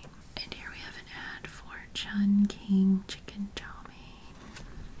sour cream. And here we have an ad for Chun King chicken chow mein.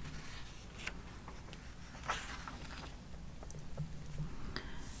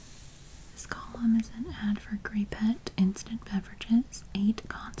 This column is an ad for Grey Pet instant beverages, 8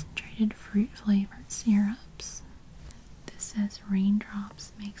 concentrated fruit flavored syrups. This says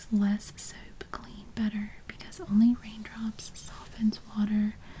raindrops makes less soap clean better because only raindrops softens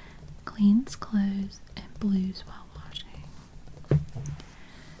water, cleans clothes, and blues while washing.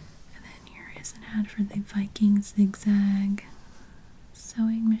 And then here is an ad for the Viking Zigzag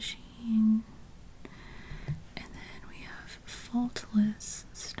sewing machine. And then we have faultless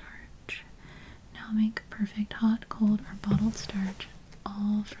starch. Now make perfect hot, cold, or bottled starch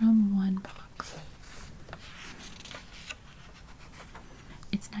all from one box.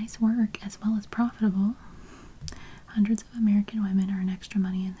 It's nice work as well as profitable. Hundreds of American women earn extra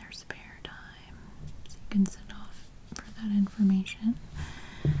money in their spare time. So you can send off for that information.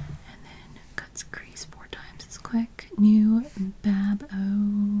 And then cuts crease 4 times as quick. New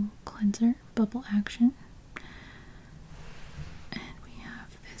Bab-O cleanser, bubble action. And we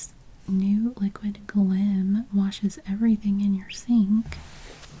have this new liquid Glim, washes everything in your sink.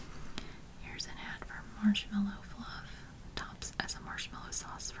 Here's an ad for marshmallow fluff, tops as a marshmallow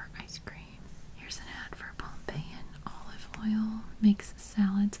sauce for ice cream. Here's an ad for Pompeian olive oil, makes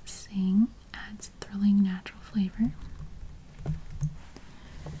salads sing, adds thrilling natural flavor.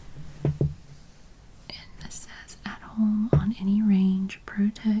 And this says at home on any range,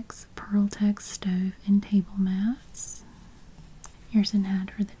 Protex, Pearltex stove and table mats. Here's an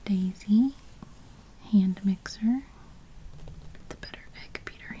ad for the Daisy hand mixer, the Better Egg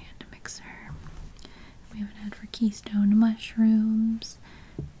Beater hand mixer. We have an ad for Keystone mushrooms.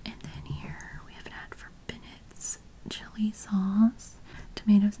 And then here we have an ad for Bennett's chili sauce.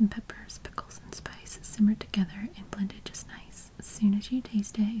 Tomatoes and peppers, pickles and spice simmered together and blended just nice. As soon as you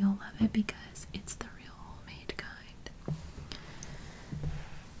taste it, you'll love it because it's the real homemade kind.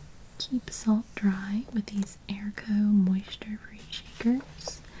 Keep salt dry with these Airco moisture-free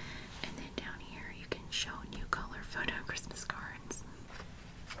shakers. And then down here you can show new color photo Christmas cards.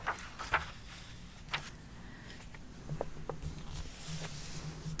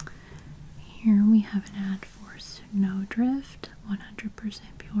 we have an ad for Snowdrift, 100%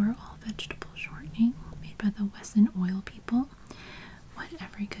 pure all vegetable shortening, made by the Wesson Oil people. What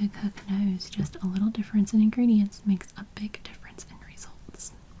every good cook knows, just a little difference in ingredients makes a big difference in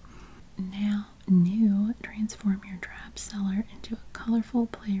results. Now, new, transform your drab cellar into a colorful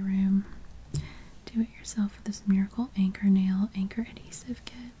playroom. Do it yourself with this Miracle Anchor Nail Anchor Adhesive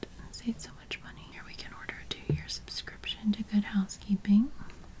Kit. Save so much money. Here we can order a 2-year subscription to Good Housekeeping.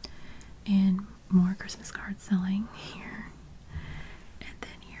 And more Christmas card selling here. And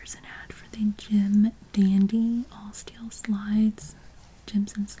then here's an ad for the Jim Dandy all steel slides,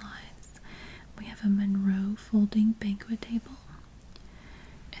 Jims and slides. We have a Monroe folding banquet table.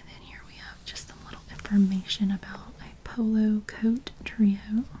 And then here we have just some little information about a polo coat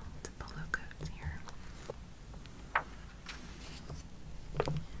trio. It's a polo coats here.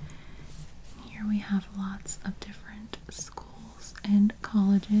 Here we have lots of different schools and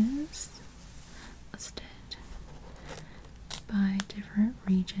colleges listed by different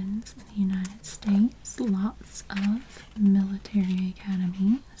regions in the United States. Lots of military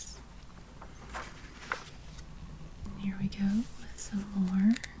academies. And here we go with some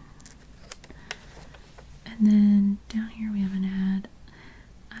more. And then down here we have an ad.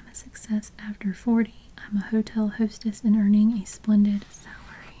 I'm a success after 40. I'm a hotel hostess and earning a splendid salary.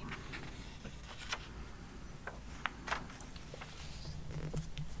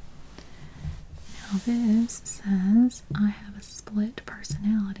 Now this says, I have a split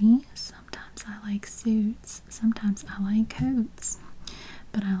personality. Sometimes I like suits, sometimes I like coats,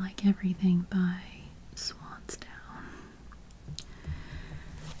 but I like everything by Swansdown.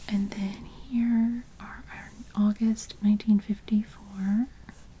 And then here are our August 1954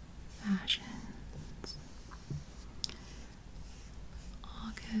 fashions.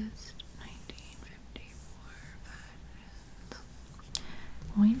 August 1954 fashions.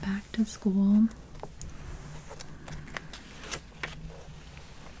 Going back to school.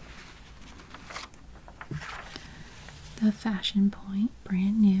 The Fashion Point,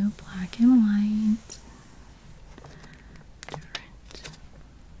 brand new, black and white. Different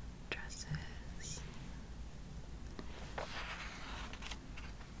dresses.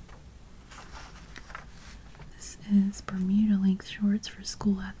 This is Bermuda length shorts for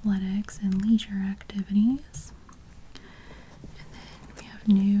school athletics and leisure activities. And then we have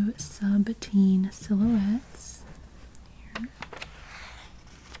new sub-teen silhouettes here.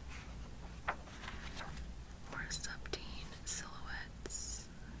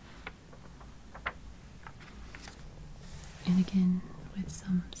 And again with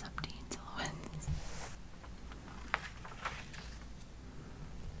some sub-teen silhouettes.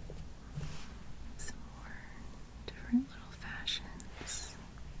 Some more different little fashions.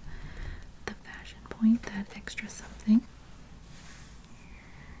 The Fashion Point, that extra something.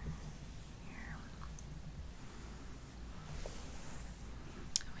 Here.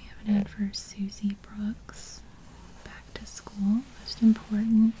 We have an ad for Susie Brooks. Back to school. Most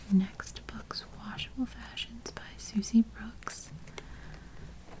important next books, Washable Fashions by Susie Brooks.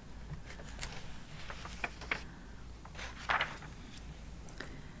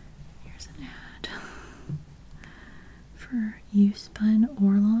 Here's an ad for U-Spun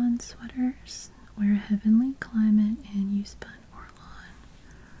Orlon sweaters. Wear a heavenly climate and U-Spun Orlon.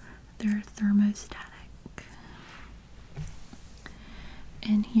 They're thermostatic.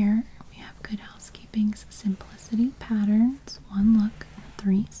 And here we have Good Housekeeping's Simplicity Patterns. One look,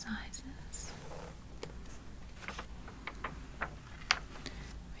 3 sizes.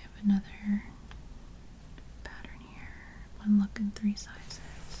 We have another pattern here. One look and 3 sizes.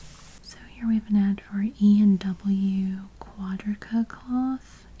 So here we have an ad for E&W Quadrica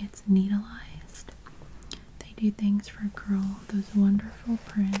cloth. It's needleized. They do things for girl, those wonderful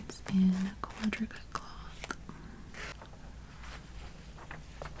prints in Quadrica cloth.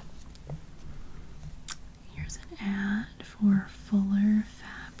 Here's an ad for Fuller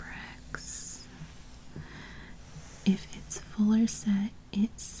Fabrics. If it's Fuller set,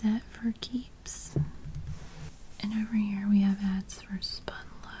 it's set for keeps. And over here we have ads for Spunlow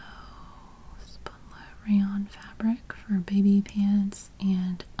rayon fabric for baby pants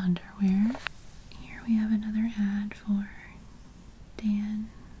and underwear. Here we have another ad for Dan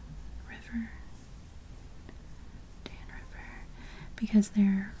River, because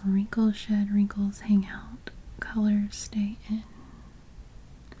their wrinkle shed wrinkles hang out, colors stay in.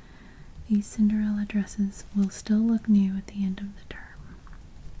 These Cinderella dresses will still look new at the end of the term.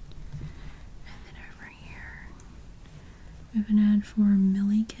 And then over here we have an ad for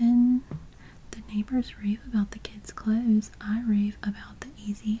Milliken. The neighbors rave about the kids' clothes. I rave about the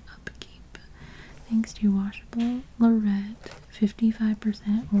easy upkeep. Thanks to washable Lorette,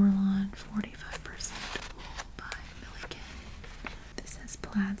 55% Orlon, 45%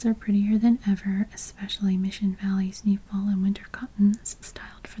 Plaids are prettier than ever, especially Mission Valley's new fall and winter cottons,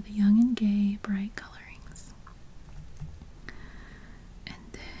 styled for the young and gay, bright colorings. And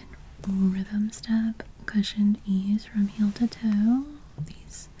then Rhythm Step cushioned ease from heel to toe.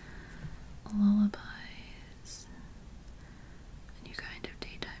 These lullabies. A new kind of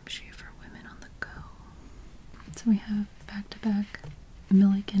daytime shoe for women on the go. So we have back-to-back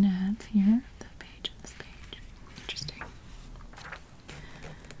Milliken ads here. That page and this page. Interesting.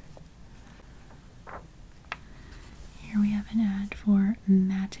 Here we have an ad for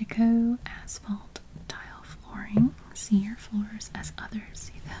Magico asphalt tile flooring. See your floors as others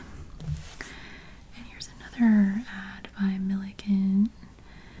see them. And here's another ad by Milliken.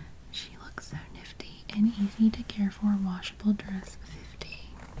 She looks so nifty and easy to care for. Washable dress 50.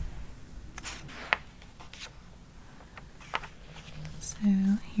 So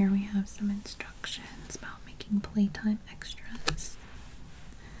here we have some instructions about making playtime extras.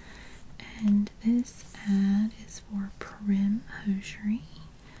 And this ad is for Prim Hosiery.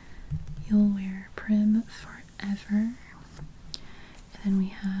 You'll wear Prim forever. And then we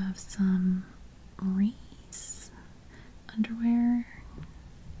have some Reese underwear.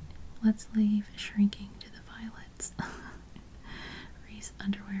 Let's leave shrinking to the violets. Reese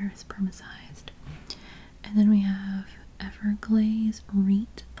underwear is permacized. And then we have Everglaze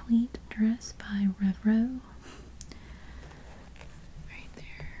Reet Pleat dress by Revro. Right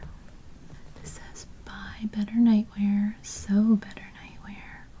there. This says buy better nightwear, sew better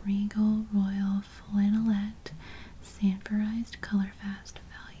nightwear. Regal Royal Flannelette, Sanforized, color fast,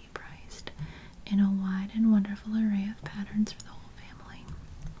 value priced, in a wide and wonderful array of patterns for the whole family.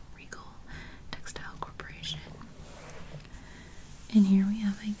 Regal Textile Corporation. And here we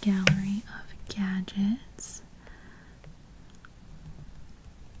have a gallery of gadgets.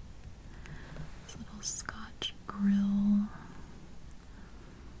 This little Scotch grill,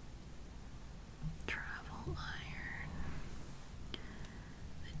 travel iron,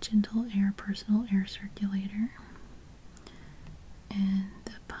 the Gentle Air personal air circulator, and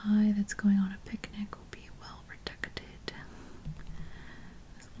the pie that's going on a picnic will be well protected.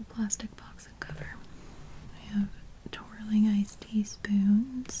 This little plastic box and cover. We have twirling iced tea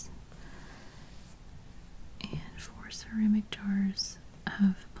spoons and 4 ceramic jars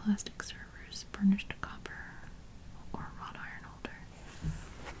of plastic servers, burnished copper or wrought iron holder.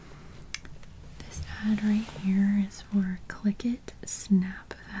 This ad right here is for Click It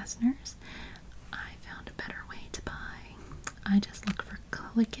snap fasteners. I found a better way to buy. I just look for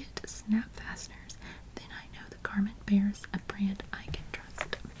Click It snap fasteners. Then I know the garment bears a brand I can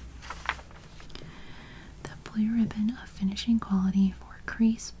trust. The blue ribbon of finishing quality for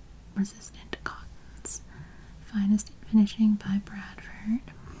crease resistant cottons. Finest in finishing by Bradford.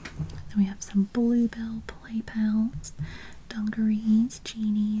 Then we have some Bluebell play pals, dungarees,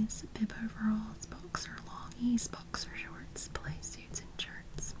 jeanies, bib overalls, boxer longies, boxer shorts, play suits, and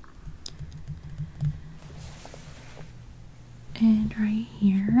shirts. And right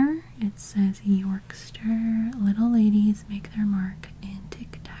here it says Yorkshire little ladies make their mark in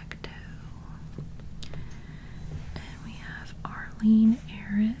tic-tac-toe. And we have Arlene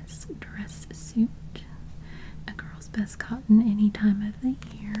Harris dress suit. A girl's best cotton any time of the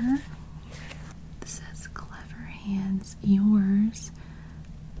year. This says Clever Hands Yours.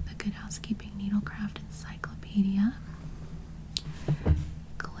 The Good Housekeeping Needlecraft Encyclopedia.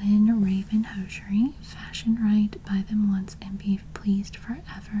 Glen Raven Hosiery. Fashion right, buy them once and be pleased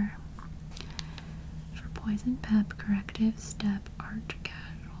forever. For Poison Pep Corrective Step Art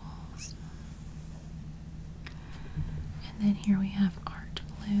Casuals. And then here we have Art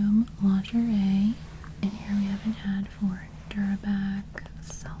Loom Lingerie. And here we have an ad for Duraback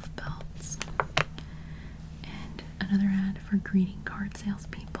self belts. And another ad for greeting card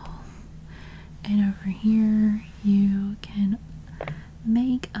salespeople. And over here you can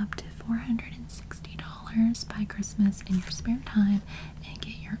make up to $460 by Christmas in your spare time and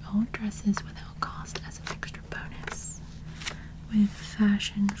get your own dresses without cost as an extra bonus. With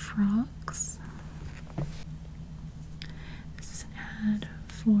fashion frocks. This is an ad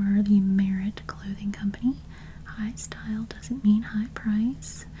for the Merit Clothing Company. High style doesn't mean high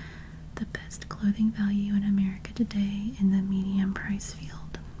price. The best clothing value in America today in the medium price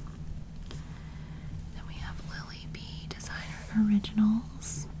field. Then we have Lily B Designer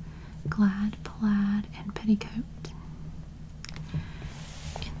Originals, Glad Plaid and Petticoat.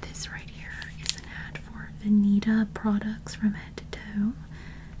 And this right here is an ad for Veneta products from head to toe.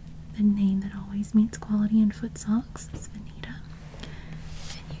 The name that always meets quality in foot socks is Veneta.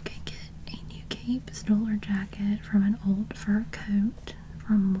 And you can get a new cape, stroller jacket from an old fur coat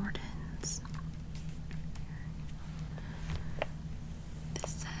from Morton's. This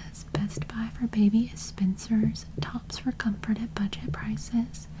for baby is Spencer's Tops for Comfort at budget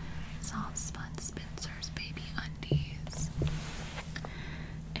prices. Soft spun Spencer's baby undies.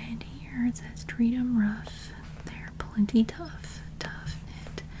 And here it says treat 'em rough. They're plenty tough. Tough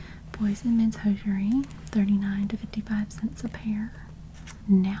knit. Boys and men's hosiery, 39 to 55 cents a pair.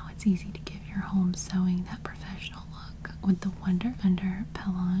 Now it's easy to give your home sewing that professional look with the Wonder Under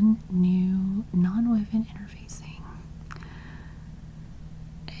Pellon new non-woven interfacing.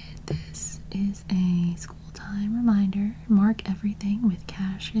 And this is a school time reminder. Mark everything with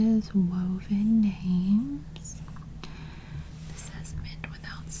Cash's woven names. This says mend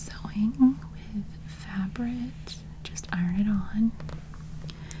without sewing with fabric. Just iron it on.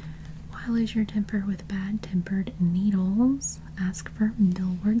 Why lose your temper with bad-tempered needles? Ask for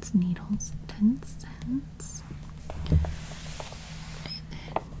Millward's needles, 10 cents. And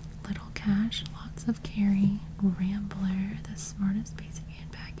then Little Cash, lots of carry. Rambler, the smartest basic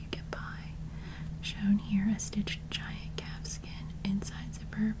handbag you can buy. Shown here, a stitched giant calfskin, inside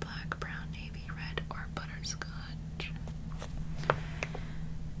zipper, black, brown, navy, red, or butterscotch.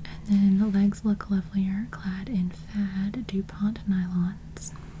 And then the legs look lovelier, clad in fad DuPont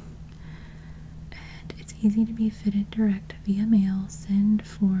nylons. It's easy to be fitted direct via mail. Send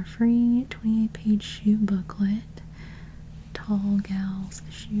for free 28-page shoe booklet. Tall Gals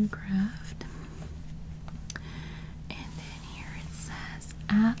Shoe Craft. And then here it says,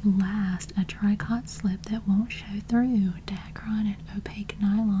 at last, a tricot slip that won't show through. Dacron and opaque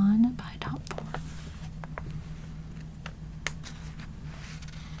nylon by Topform.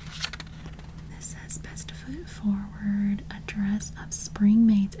 This says best foot forward. A dress of Spring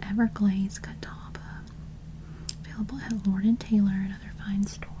Maid's Everglaze Catawba. Available at Lord & Taylor and other fine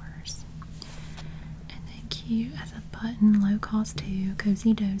stores. And then cute as a button, low cost too,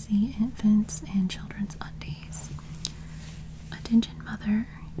 cozy dozy, infants and children's undies. Attention mother,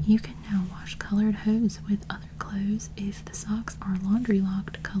 you can now wash colored hose with other clothes if the socks are laundry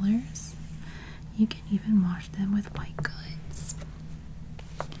locked colors. You can even wash them with white goods.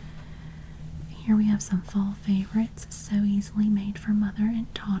 Here we have some fall favorites, so easily made for mother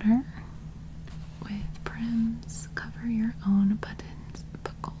and daughter. With prims, cover your own buttons,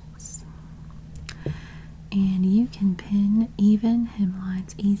 buckles. And you can pin even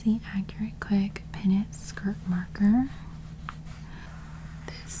hemlines, easy, accurate, quick, pin it, skirt marker.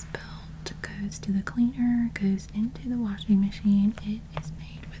 This belt goes to the cleaner, goes into the washing machine. It is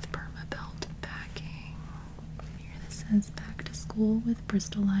made with perma-belt backing. Here this says back to school with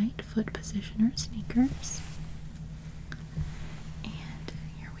Bristolite foot positioner sneakers.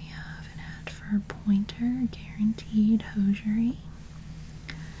 Pointer Guaranteed Hosiery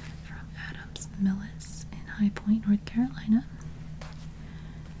from Adams Millis in High Point, North Carolina.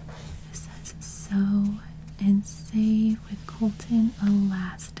 This says sew and save with Colton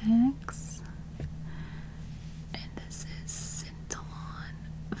Elastics. And this is Scintillon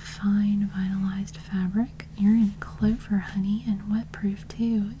fine vinylized fabric. You're in Clover Honey and wetproof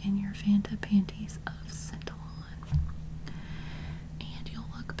too in your Fanta panties of Scintillon.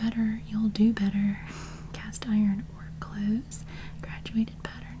 Better, you'll do better. Cast iron or clothes, graduated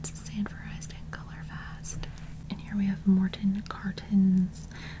patterns, sanforized and color fast. And here we have Morton Cartons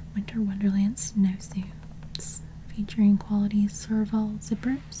Winter Wonderland snowsuits featuring quality Serval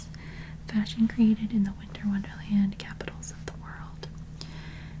zippers, fashion created in the Winter Wonderland capitals of the world.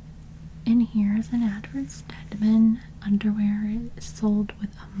 And here is an ad for Stedman underwear sold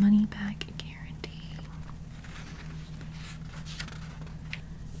with a money back guarantee.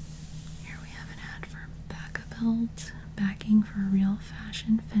 Belt, backing for a real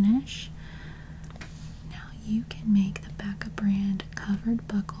fashion finish. Now you can make the Bacca brand covered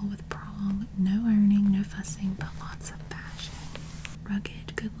buckle with prong, no ironing, no fussing, but lots of fashion.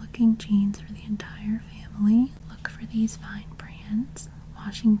 Rugged, good-looking jeans for the entire family. Look for these fine brands.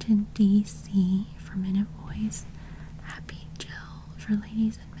 Washington, D.C. for men and boys. Happy Jill for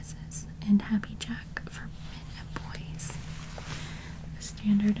ladies and misses. And Happy Jack for men and boys.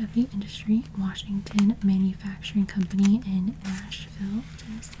 Standard of the industry, Washington Manufacturing Company in Nashville,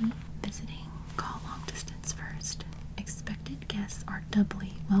 Tennessee. Visiting, call long distance first. Expected guests are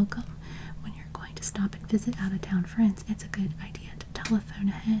doubly welcome. When you're going to stop and visit out-of-town friends, it's a good idea to telephone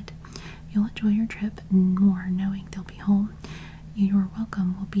ahead. You'll enjoy your trip more knowing they'll be home. Your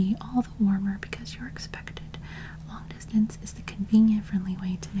welcome will be all the warmer because you're expected. Long distance is the convenient, friendly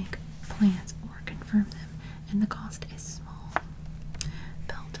way to make plans or confirm them, and the cost is small.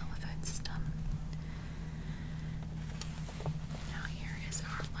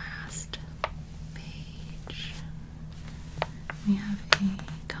 We have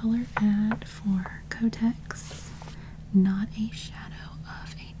a color ad for Kotex, Not a Shadow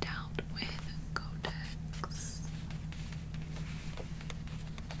of a Doubt with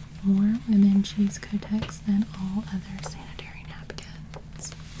More women choose Kotex than all other sanitary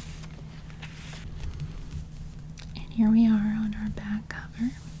napkins. And here we are on our back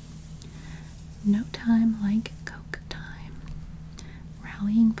cover. No time like Coke time.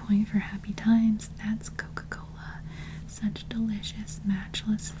 Rallying point for happy times, that's Coca-Cola. Such delicious,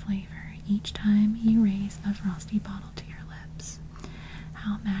 matchless flavor each time you raise a frosty bottle to your lips.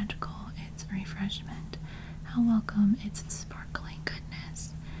 How magical its refreshment. How welcome its sparkling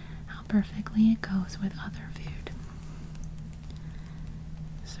goodness. How perfectly it goes with other food.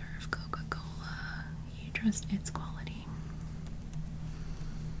 Serve Coca-Cola. You trust its quality.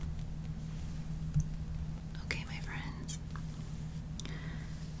 Okay, my friends.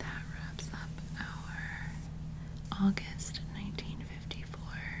 That wraps up our August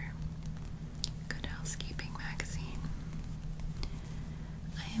 1954 Good Housekeeping magazine.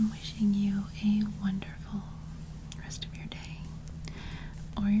 I am wishing you a wonderful rest of your day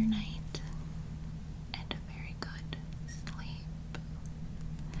or your night and a very good sleep.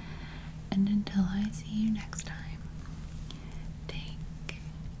 And until I see you next